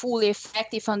be fully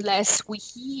effective unless we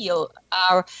heal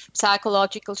our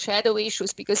psychological shadow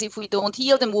issues, because if we don't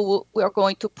heal them, we are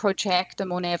going to project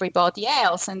them on everybody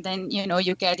else. And then,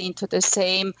 you get into the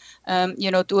same,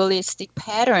 dualistic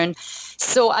pattern.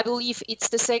 So I believe it's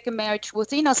the second marriage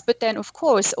within us, but then, of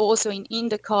course, also in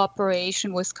the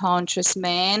cooperation with conscious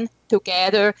men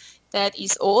together, that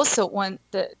is also when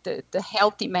the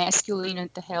healthy masculine and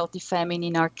the healthy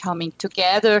feminine are coming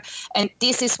together. And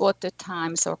this is what the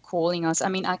times are calling us. I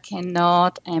mean, I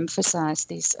cannot emphasize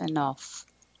this enough.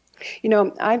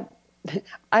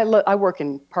 I work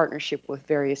in partnership with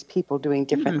various people doing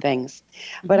different things.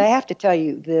 But I have to tell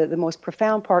you, the most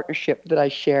profound partnership that I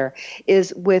share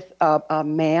is with a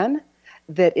man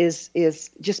that is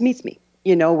just meets me.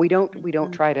 We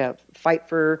don't try to fight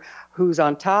for who's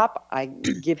on top. I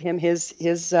give him his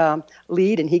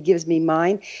lead, and he gives me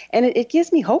mine. And it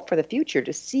gives me hope for the future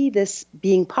to see this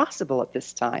being possible at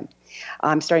this time.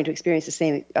 I'm starting to experience the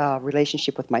same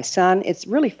relationship with my son. It's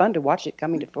really fun to watch it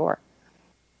coming to fore.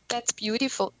 That's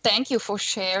beautiful. Thank you for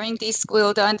sharing this,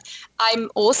 Gwilda. And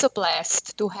I'm also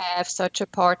blessed to have such a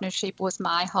partnership with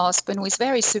my husband, who is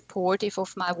very supportive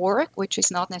of my work, which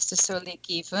is not necessarily a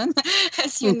given,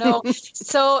 as you know.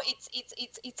 So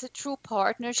it's a true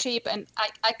partnership, and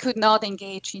I could not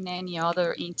engage in any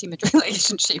other intimate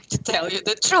relationship, to tell you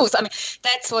the truth. I mean,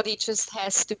 that's what it just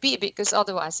has to be, because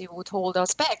otherwise it would hold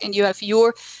us back. And you have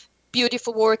your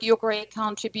beautiful work, your great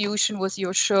contribution with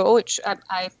your show, which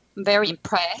I'm very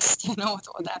impressed, with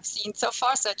what I've seen so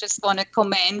far. So I just want to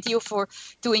commend you for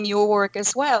doing your work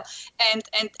as well. And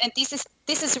this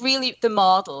is really the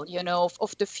model,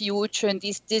 of the future. And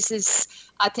this is,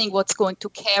 I think, what's going to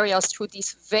carry us through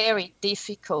these very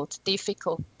difficult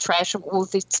treasure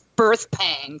with its birth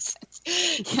pangs.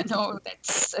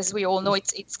 That's, as we all know,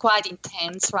 it's quite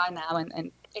intense right now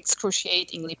and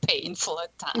excruciatingly painful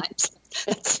at times.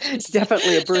 It's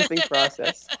definitely a birthing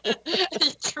process.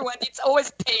 True, and it's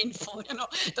always painful,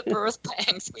 the birth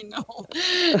pangs, we know.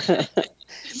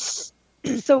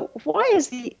 So why is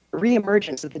the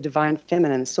reemergence of the divine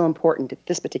feminine so important at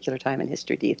this particular time in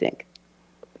history, do you think?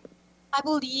 I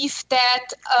believe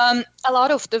that a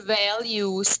lot of the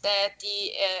values that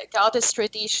the goddess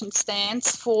tradition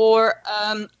stands for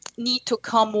need to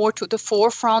come more to the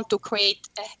forefront to create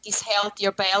this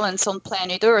healthier balance on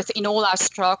planet Earth in all our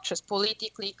structures,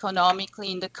 politically,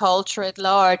 economically, in the culture at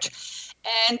large.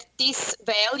 And these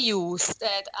values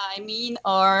that I mean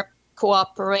are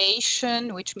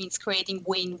cooperation, which means creating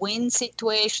win-win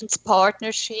situations,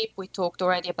 partnership. We talked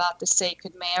already about the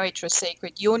sacred marriage or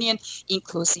sacred union,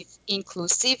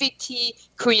 inclusivity,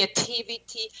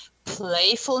 creativity,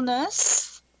 playfulness.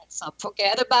 Let's not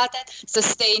forget about that.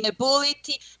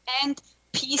 Sustainability and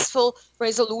peaceful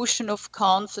resolution of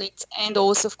conflicts, and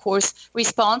also, of course,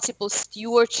 responsible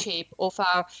stewardship of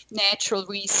our natural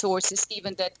resources,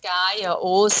 given that Gaia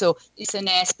also is an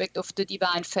aspect of the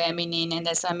divine feminine. And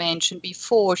as I mentioned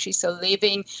before, she's a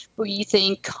living,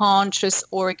 breathing, conscious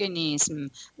organism,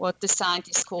 what the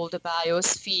scientists call the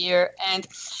biosphere. And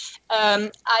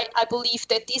I believe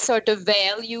that these are the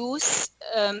values,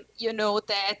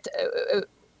 that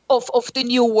of the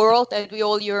new world that we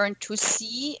all yearn to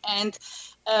see. And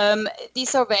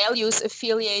these are values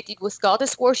affiliated with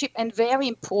goddess worship. And very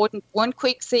important, one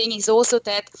quick thing is also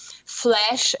that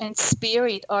flesh and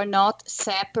spirit are not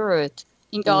separate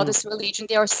in goddess religion.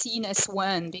 They are seen as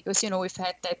one, because, we've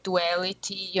had that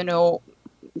duality,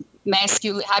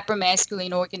 masculine,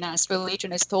 hyper-masculine organized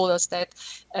religion has told us that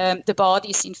the body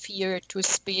is inferior to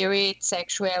spirit,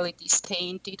 sexuality is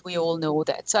tainted. We all know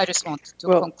that. So I just wanted to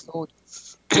conclude.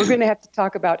 We're going to have to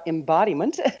talk about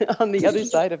embodiment on the other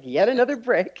side of yet another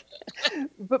break.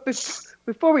 But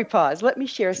before we pause, let me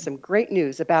share some great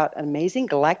news about an amazing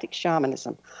galactic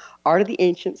shamanism, Art of the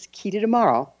Ancients, Key to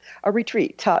Tomorrow, a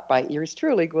retreat taught by yours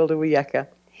truly, Gwilda Wiyaka,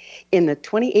 in the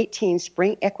 2018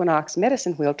 Spring Equinox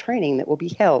Medicine Wheel training that will be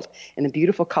held in the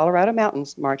beautiful Colorado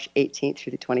Mountains, March 18th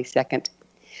through the 22nd.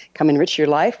 Come enrich your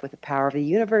life with the power of the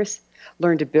universe.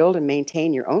 Learn to build and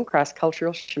maintain your own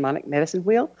cross-cultural shamanic medicine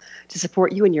wheel to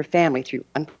support you and your family through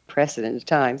unprecedented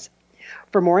times.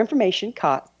 For more information,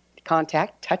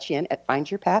 contact Touch In at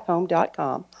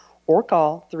findyourpathhome.com or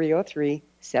call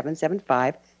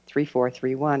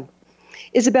 303-775-3431.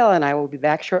 Isabella and I will be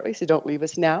back shortly, so don't leave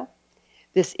us now.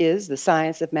 This is The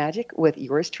Science of Magic with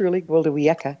yours truly, Gwilda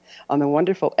Wiyaka, on the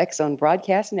wonderful X-Zone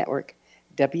Broadcast Network,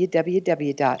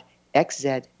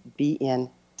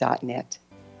 www.xzbn.net.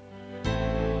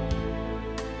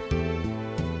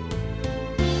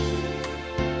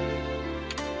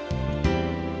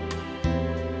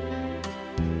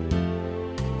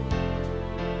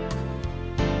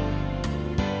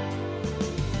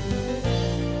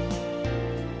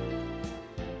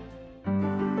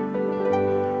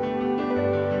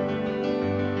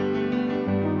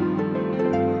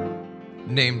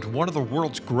 Named one of the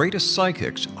world's greatest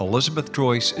psychics, Elizabeth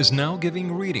Joyce is now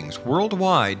giving readings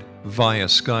worldwide via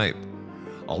Skype.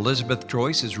 Elizabeth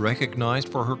Joyce is recognized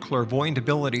for her clairvoyant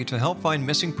ability to help find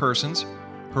missing persons,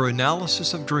 her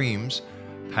analysis of dreams,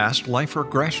 past life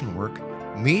regression work,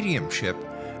 mediumship,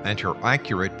 and her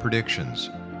accurate predictions.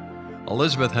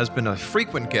 Elizabeth has been a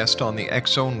frequent guest on the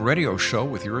X-Zone radio show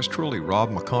with yours truly,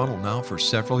 Rob McConnell, now for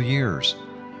several years.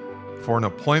 For an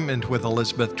appointment with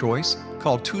Elizabeth Joyce,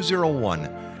 call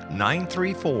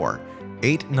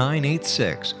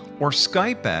 201-934-8986 or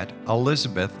Skype at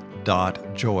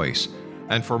elizabeth.joyce.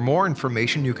 And for more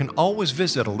information, you can always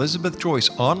visit Elizabeth Joyce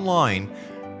online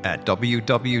at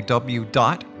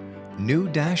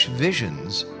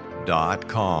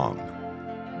www.new-visions.com.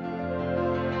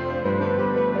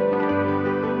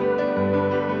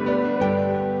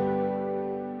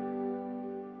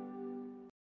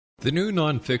 The new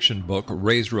nonfiction book,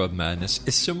 Razor of Madness,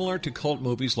 is similar to cult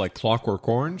movies like Clockwork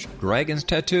Orange, Dragon's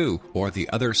Tattoo, or The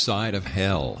Other Side of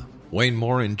Hell. Wayne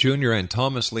Morin Jr. and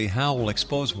Thomas Lee Howe will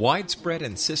expose widespread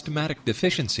and systematic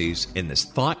deficiencies in this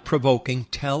thought-provoking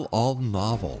tell-all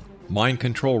novel. Mind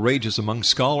control rages among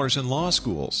scholars in law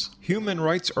schools. Human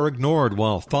rights are ignored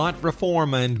while thought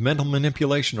reform and mental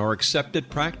manipulation are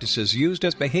accepted practices used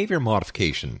as behavior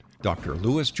modification. Dr.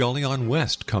 Louis Jolyon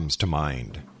West comes to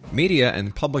mind. Media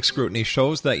and public scrutiny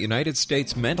shows that United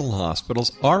States mental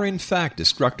hospitals are in fact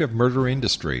destructive murder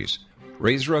industries.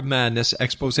 Razor of Madness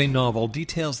expose novel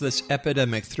details this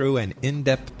epidemic through an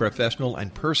in-depth professional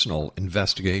and personal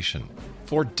investigation.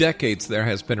 For decades, there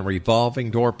has been a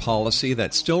revolving door policy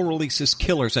that still releases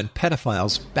killers and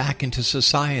pedophiles back into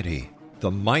society.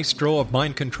 The maestro of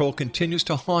mind control continues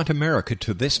to haunt America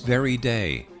to this very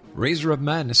day. Razor of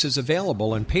Madness is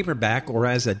available in paperback or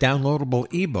as a downloadable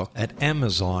ebook at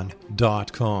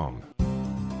Amazon.com.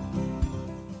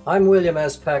 I'm William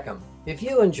S. Peckham. If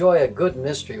you enjoy a good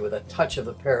mystery with a touch of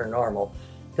the paranormal,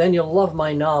 then you'll love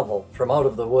my novel, From Out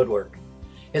of the Woodwork.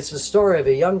 It's the story of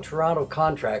a young Toronto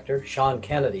contractor, Sean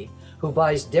Kennedy, who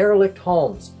buys derelict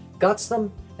homes, guts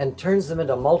them, and turns them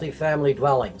into multifamily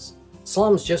dwellings.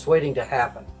 Slums just waiting to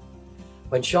happen.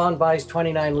 When Sean buys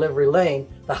 29 Livery Lane,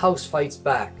 the house fights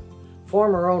back.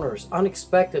 Former owners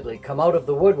unexpectedly come out of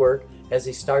the woodwork as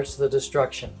he starts the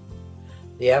destruction.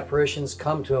 The apparitions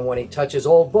come to him when he touches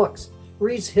old books,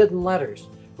 reads hidden letters,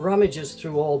 rummages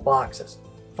through old boxes,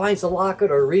 finds a locket,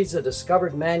 or reads a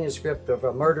discovered manuscript of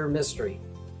a murder mystery.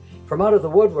 From Out of the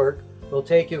Woodwork will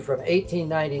take you from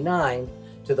 1899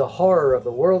 to the horror of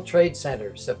the World Trade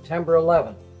Center, September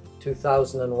 11,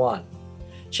 2001.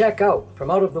 Check out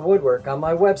From Out of the Woodwork on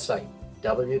my website,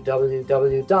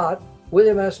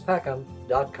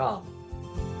 www.williamspeckham.com.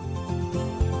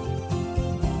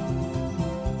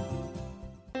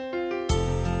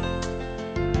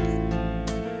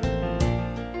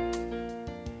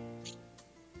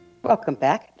 Welcome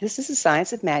back. This is The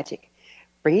Science of Magic,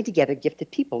 bringing together gifted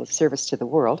people of service to the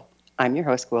world. I'm your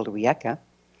host, Gwilda Wiyaka.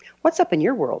 What's up in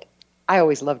your world? I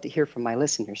always love to hear from my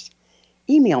listeners.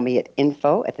 Email me at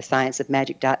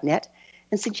info@thescienceofmagic.net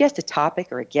and suggest a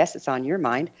topic or a guest that's on your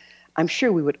mind. I'm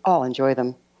sure we would all enjoy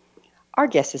them. Our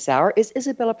guest this hour is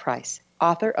Isabella Price,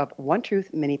 author of One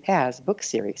Truth, Many Paths book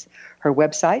series. Her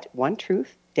website,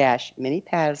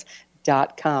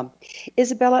 onetruth-manypaths.com.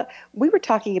 Isabella, we were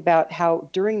talking about how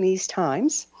during these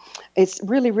times, it's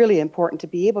really, really important to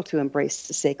be able to embrace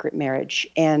the sacred marriage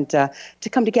and to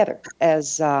come together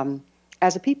as a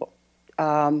people.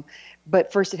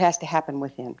 But first, it has to happen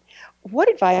within. What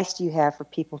advice do you have for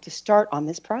people to start on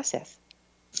this process?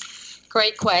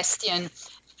 Great question.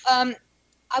 I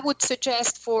would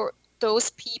suggest for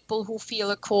those people who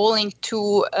feel a calling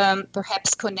to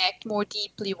perhaps connect more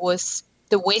deeply with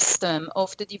the wisdom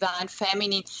of the divine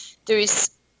feminine, there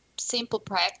is simple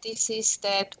practices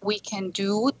that we can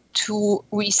do to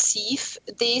receive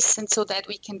this, and so that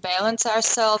we can balance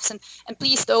ourselves. And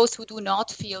please, those who do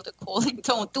not feel the calling,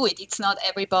 don't do it. It's not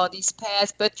everybody's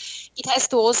path, but it has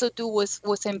to also do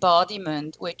with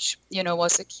embodiment, which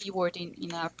was a key word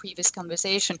in our previous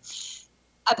conversation.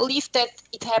 I believe that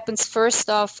it happens first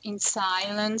off in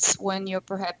silence, when you're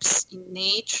perhaps in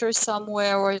nature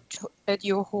somewhere, or at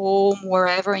your home,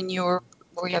 wherever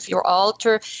where you have your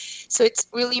altar. So it's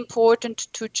really important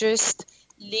to just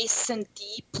listen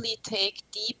deeply, take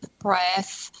deep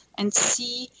breath, and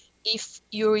see if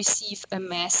you receive a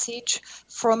message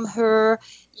from her.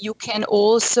 You can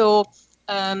also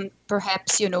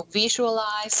perhaps,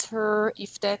 visualize her,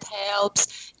 if that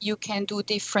helps. You can do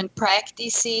different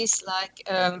practices like,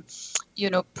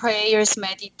 prayers,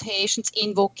 meditations,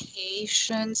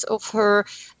 invocations of her,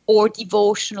 or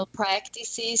devotional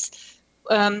practices.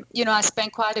 I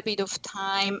spent quite a bit of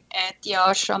time at the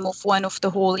ashram of one of the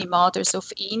Holy Mothers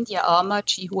of India,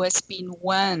 Amaji, who has been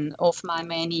one of my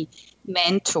many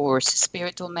mentors,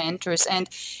 spiritual mentors. And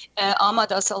Amma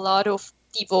does a lot of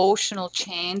devotional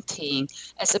chanting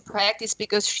as a practice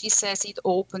because she says it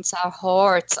opens our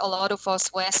hearts. A lot of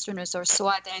us Westerners are so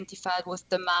identified with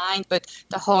the mind, but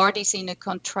the heart is in a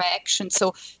contraction.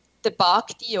 So the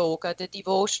bhakti yoga, the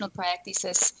devotional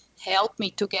practices, helped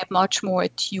me to get much more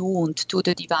attuned to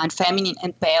the divine feminine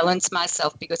and balance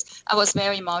myself, because I was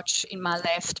very much in my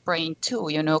left brain too,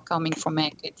 coming from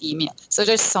academia. So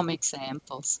there's some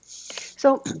examples.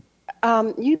 So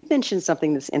you mentioned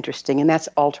something that's interesting, and that's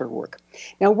altar work.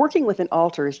 Now, working with an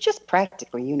altar is just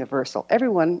practically universal.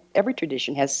 Every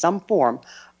tradition has some form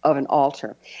of an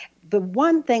altar. The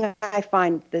one thing I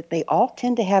find that they all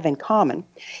tend to have in common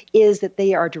is that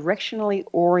they are directionally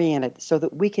oriented so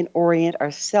that we can orient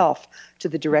ourselves to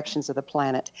the directions of the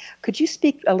planet. Could you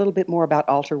speak a little bit more about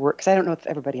altar work? Because I don't know if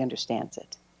everybody understands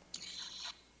it.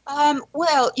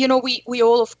 We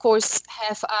all, of course,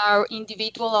 have our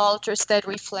individual altars that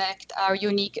reflect our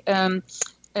unique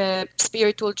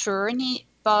spiritual journey.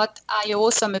 But I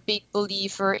also am a big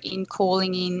believer in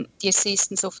calling in the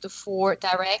assistance of the four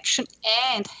direction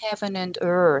and heaven and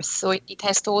earth. So it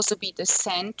has to also be the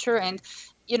center. And,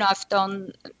 I've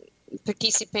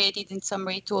participated in some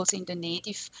rituals in the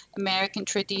Native American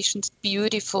traditions,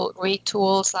 beautiful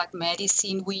rituals like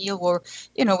medicine wheel, or,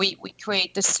 we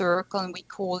create the circle and we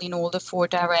call in all the four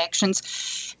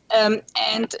directions.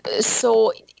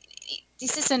 So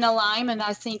this is an alignment,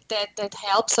 I think, that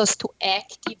helps us to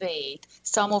activate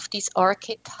some of these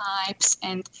archetypes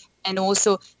and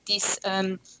also these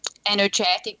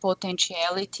energetic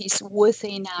potentialities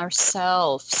within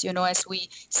ourselves, as we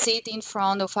sit in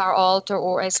front of our altar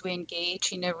or as we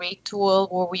engage in a ritual,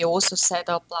 or we also set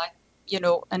up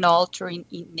an altar in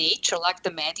nature, like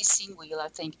the medicine wheel, I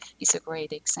think is a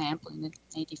great example in the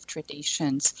native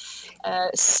traditions.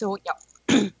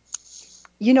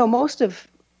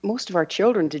 Most of our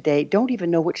children today don't even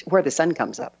know where the sun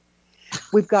comes up.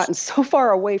 We've gotten so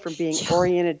far away from being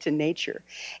oriented to nature.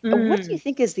 What do you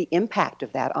think is the impact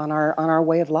of that on our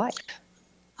way of life?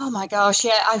 Oh my gosh,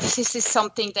 this is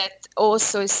something that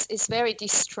also is very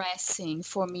distressing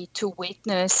for me to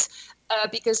witness,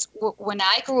 because when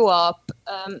I grew up,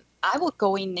 I would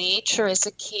go in nature as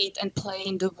a kid and play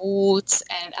in the woods,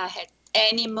 and I had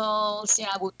animals.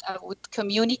 I would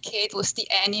communicate with the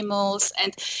animals,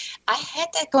 and I had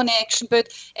that connection.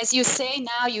 But as you say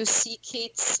now, you see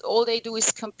kids, all they do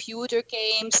is computer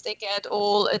games. They get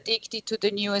all addicted to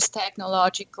the newest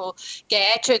technological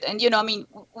gadget. And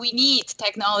we need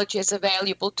technology as a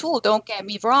valuable tool, don't get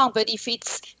me wrong, but if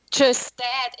it's just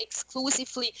that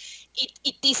exclusively,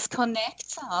 it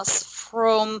disconnects us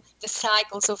from the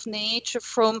cycles of nature,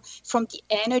 from the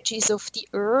energies of the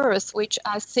earth, which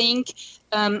I think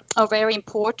are very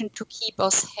important to keep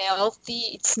us healthy.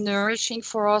 It's nourishing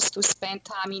for us to spend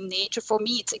time in nature. For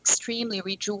me, it's extremely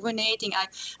rejuvenating.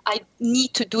 I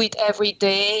need to do it every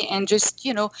day, and just,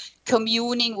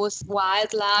 communing with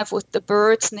wildlife, with the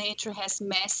birds. Nature has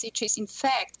messages. In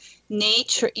fact,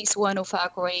 nature is one of our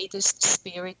greatest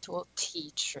spiritual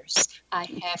teachers. I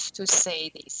have to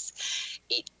say this.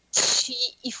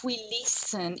 If we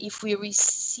listen, if we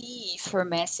receive her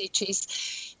messages,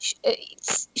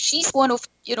 she's one of,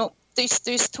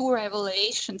 there's two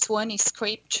revelations. One is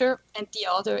scripture, and the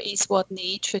other is what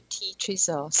nature teaches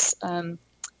us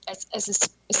as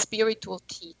a spiritual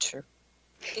teacher.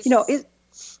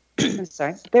 I'm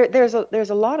sorry. There's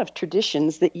a lot of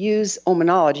traditions that use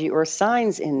omenology or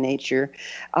signs in nature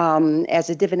as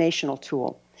a divinational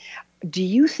tool. Do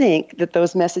you think that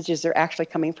those messages are actually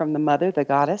coming from the mother, the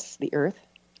goddess, the earth?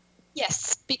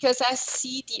 Yes, because I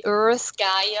see the earth,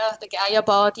 Gaia, the Gaia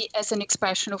body, as an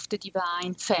expression of the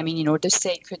divine feminine or the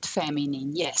sacred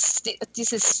feminine. Yes,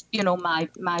 this is,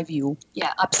 my view.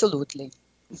 Yeah, absolutely.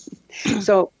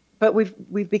 But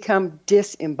we've become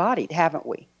disembodied, haven't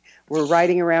we? We're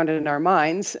riding around in our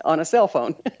minds on a cell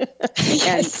phone.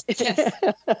 Yes.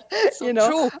 So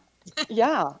true.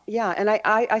 Yeah. And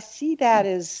I see that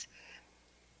as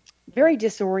very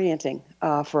disorienting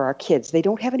for our kids. They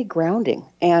don't have any grounding.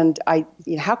 And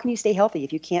how can you stay healthy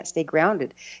if you can't stay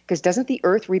grounded? Because doesn't the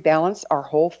earth rebalance our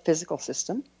whole physical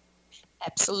system?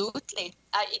 Absolutely.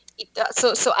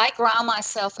 So I ground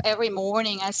myself every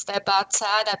morning. I step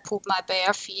outside, I put my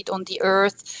bare feet on the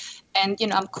earth, and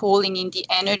I'm calling in the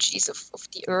energies of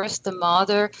the earth, the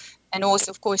mother, and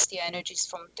also, of course, the energies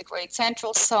from the great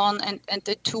central sun, and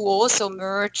the two also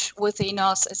merge within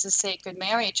us as a sacred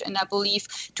marriage. And I believe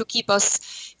to keep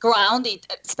us grounded,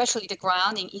 especially the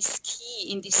grounding, is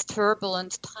key in these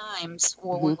turbulent times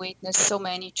where we witness so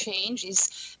many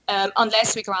changes.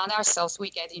 Unless we ground ourselves, we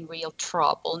get in real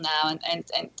trouble now.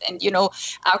 And you know,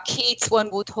 our kids,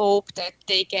 one would hope that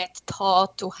they get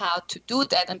taught to how to do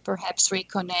that and perhaps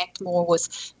reconnect more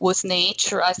with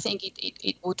nature. I think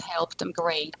it would help them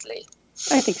greatly.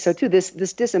 I think so too.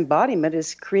 This disembodiment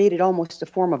has created almost a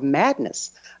form of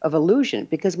madness, of illusion,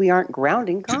 because we aren't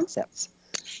grounding concepts.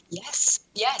 Yes,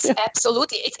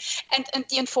 absolutely. And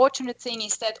the unfortunate thing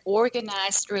is that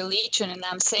organized religion, and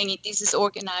I'm saying this is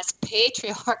organized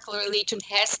patriarchal religion,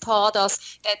 has taught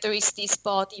us that there is this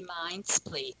body-mind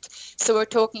split. So we're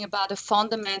talking about a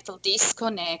fundamental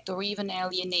disconnect or even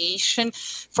alienation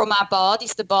from our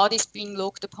bodies. The bodies being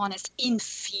looked upon as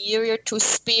inferior to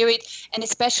spirit, and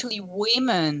especially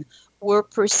women were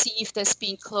perceived as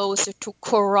being closer to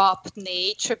corrupt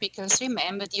nature, because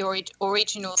remember, the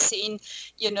original sin,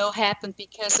 happened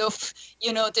because of,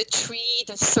 the tree,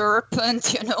 the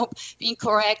serpent, being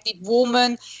corrected,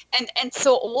 woman. And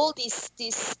so all these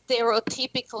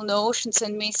stereotypical notions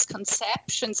and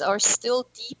misconceptions are still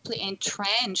deeply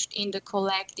entrenched in the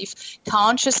collective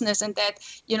consciousness, and that,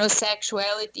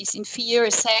 sexuality is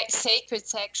inferior, sacred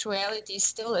sexuality is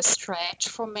still a stretch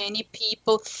for many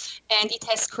people, and it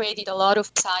has created a lot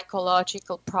of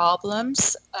psychological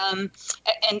problems, and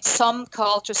some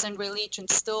cultures and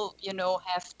religions still,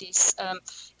 have these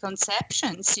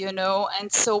conceptions,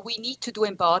 and so we need to do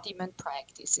embodiment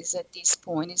practices at this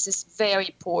point. This is very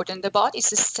important. The body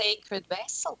is a sacred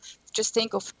vessel. Just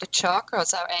think of the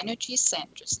chakras, our energy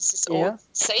centers. This is all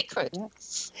sacred. Yeah.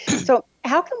 So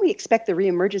how can we expect the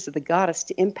reemergence of the goddess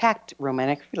to impact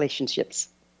romantic relationships?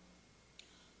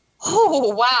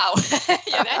 Oh, wow.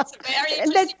 Yeah, that's a very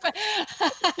interesting.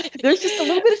 There's just a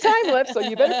little bit of time left, so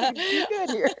you better be good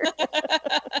here.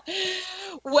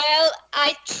 Well,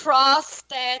 I trust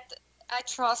that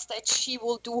she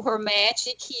will do her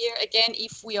magic here, again,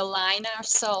 if we align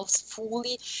ourselves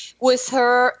fully with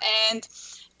her. And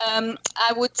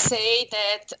I would say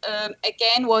that,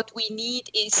 again, what we need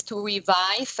is to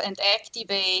revive and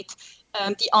activate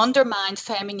the undermined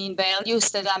feminine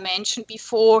values that I mentioned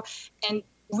before, and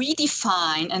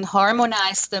redefine and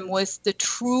harmonize them with the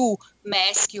true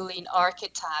masculine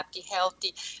archetype, the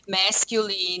healthy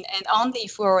masculine. And only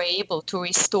if we're able to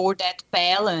restore that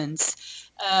balance,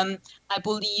 I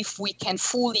believe we can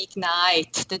fully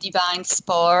ignite the divine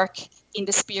spark in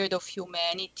the spirit of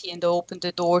humanity and open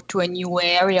the door to a new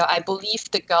area. I believe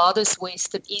the goddess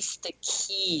wisdom is the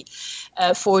key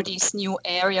for this new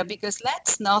area, because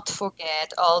let's not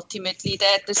forget ultimately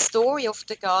that the story of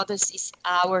the goddess is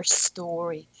our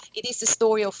story. It is a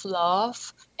story of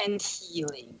love and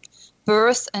healing,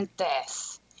 birth and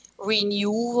death,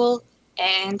 renewal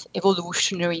and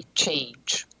evolutionary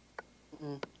change.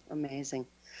 Amazing.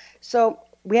 So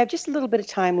we have just a little bit of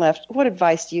time left. What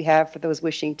advice do you have for those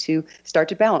wishing to start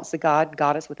to balance the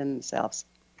goddess within themselves?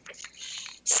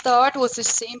 Start with a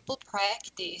simple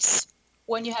practice.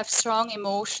 When you have strong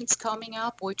emotions coming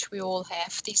up, which we all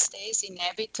have these days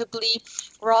inevitably,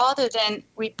 rather than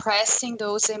repressing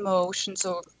those emotions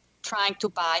or trying to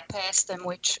bypass them,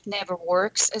 which never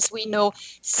works, as we know,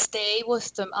 stay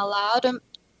with them, allow them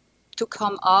to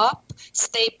come up,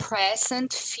 stay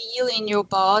present, feel in your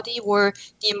body where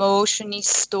the emotion is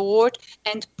stored,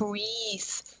 and breathe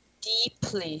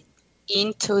deeply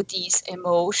into these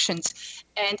emotions.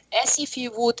 And as if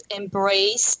you would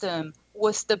embrace them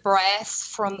with the breath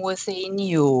from within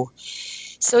you.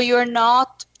 So you're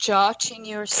not judging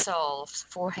yourself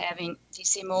for having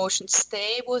these emotions.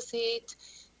 Stay with it.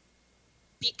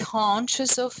 Be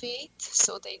conscious of it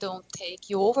so they don't take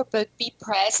you over, but be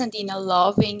present in a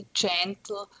loving,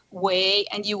 gentle way.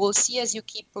 And you will see as you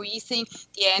keep breathing,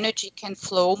 the energy can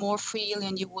flow more freely,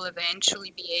 and you will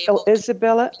eventually be able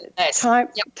Isabella,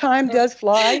 time does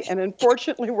fly, and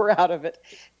unfortunately we're out of it.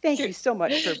 Thank you so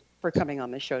much for coming on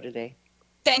the show today.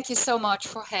 Thank you so much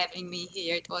for having me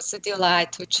here. It was a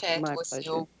delight to chat with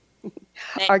you.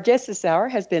 Our guest this hour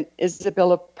has been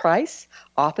Isabella Price,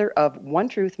 author of One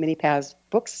Truth Many Paths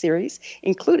book series,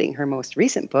 including her most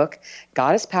recent book,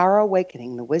 Goddess Power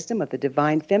Awakening, the Wisdom of the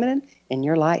Divine Feminine in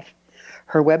Your Life.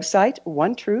 Her website,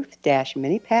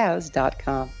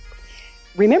 onetruth-manypaths.com.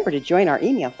 Remember to join our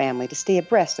email family to stay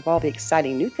abreast of all the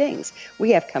exciting new things we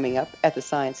have coming up at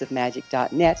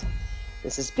thescienceofmagic.net.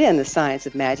 This has been The Science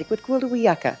of Magic with Gwilda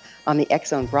Wiyaka on the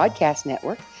X-Zone Broadcast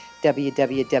Network,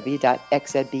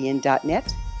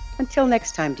 www.xzbn.net. Until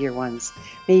next time, dear ones,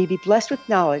 may you be blessed with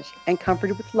knowledge and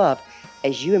comforted with love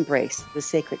as you embrace the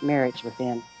sacred marriage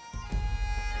within.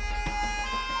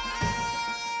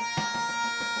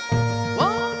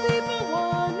 One people,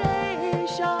 one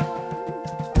nation,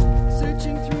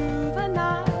 searching through the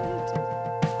night.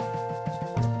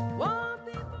 One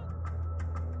people.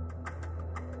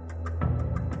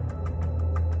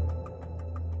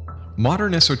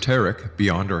 Modern Esoteric,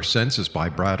 Beyond Our Senses by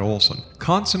Brad Olson,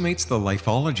 consummates the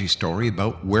lifeology story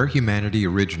about where humanity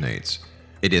originates.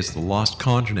 It is the lost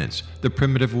continents, the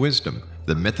primitive wisdom,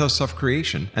 the mythos of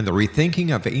creation, and the rethinking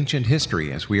of ancient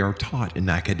history as we are taught in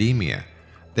academia.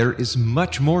 There is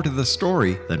much more to the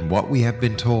story than what we have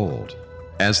been told.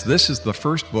 As this is the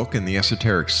first book in the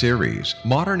Esoteric series,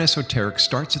 Modern Esoteric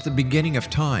starts at the beginning of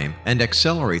time and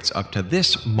accelerates up to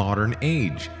this modern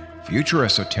age. Future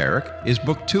Esoteric is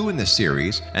book 2 in the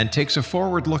series and takes a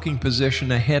forward-looking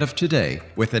position ahead of today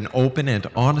with an open and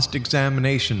honest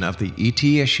examination of the ET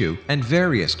issue and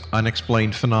various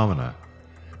unexplained phenomena.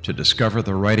 To discover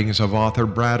the writings of author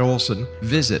Brad Olson,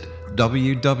 visit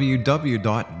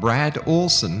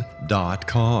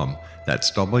www.bradolson.com.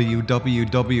 That's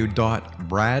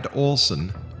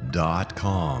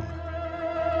www.bradolson.com.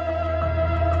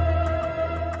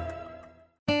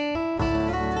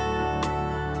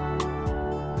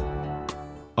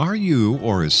 Are you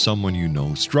or is someone you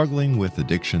know struggling with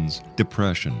addictions,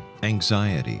 depression,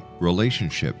 anxiety,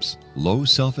 relationships, low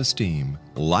self-esteem,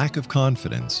 lack of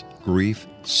confidence, grief,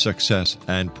 success,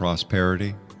 and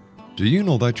prosperity? Do you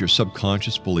know that your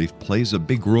subconscious belief plays a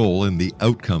big role in the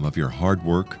outcome of your hard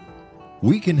work?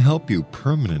 We can help you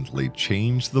permanently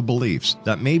change the beliefs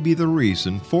that may be the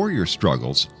reason for your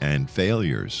struggles and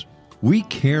failures. We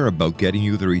care about getting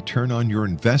you the return on your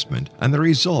investment and the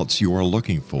results you are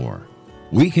looking for.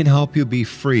 We can help you be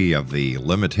free of the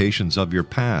limitations of your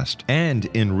past and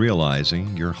in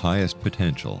realizing your highest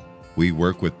potential. We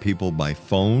work with people by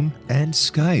phone and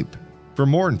Skype. For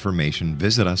more information,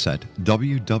 visit us at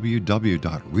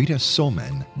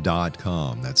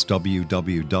www.ritasoman.com. That's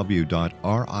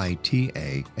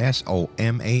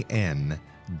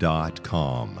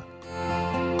www.ritasoman.com.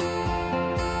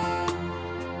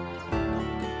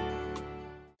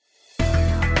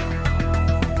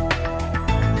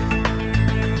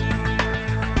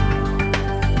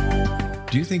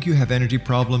 Do you think you have energy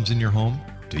problems in your home?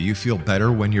 Do you feel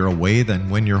better when you're away than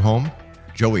when you're home?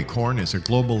 Joey Korn is a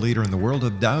global leader in the world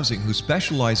of dowsing who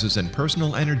specializes in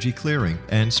personal energy clearing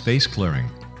and space clearing.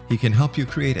 He can help you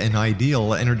create an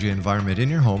ideal energy environment in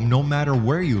your home no matter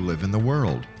where you live in the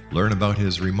world. Learn about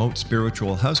his remote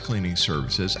spiritual house cleaning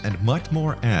services and much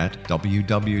more at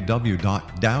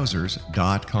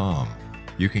www.dowsers.com.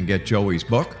 You can get Joey's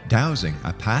book, Dowsing,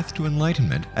 A Path to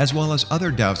Enlightenment, as well as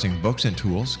other dowsing books and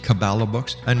tools, Kabbalah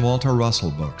books, and Walter Russell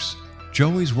books.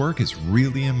 Joey's work is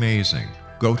really amazing.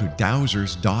 Go to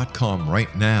dowsers.com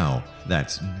right now.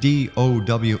 That's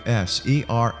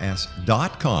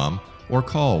DOWSERS.com or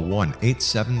call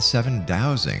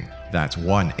 1-877-DOWSING. That's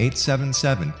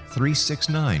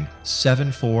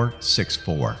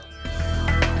 1-877-369-7464.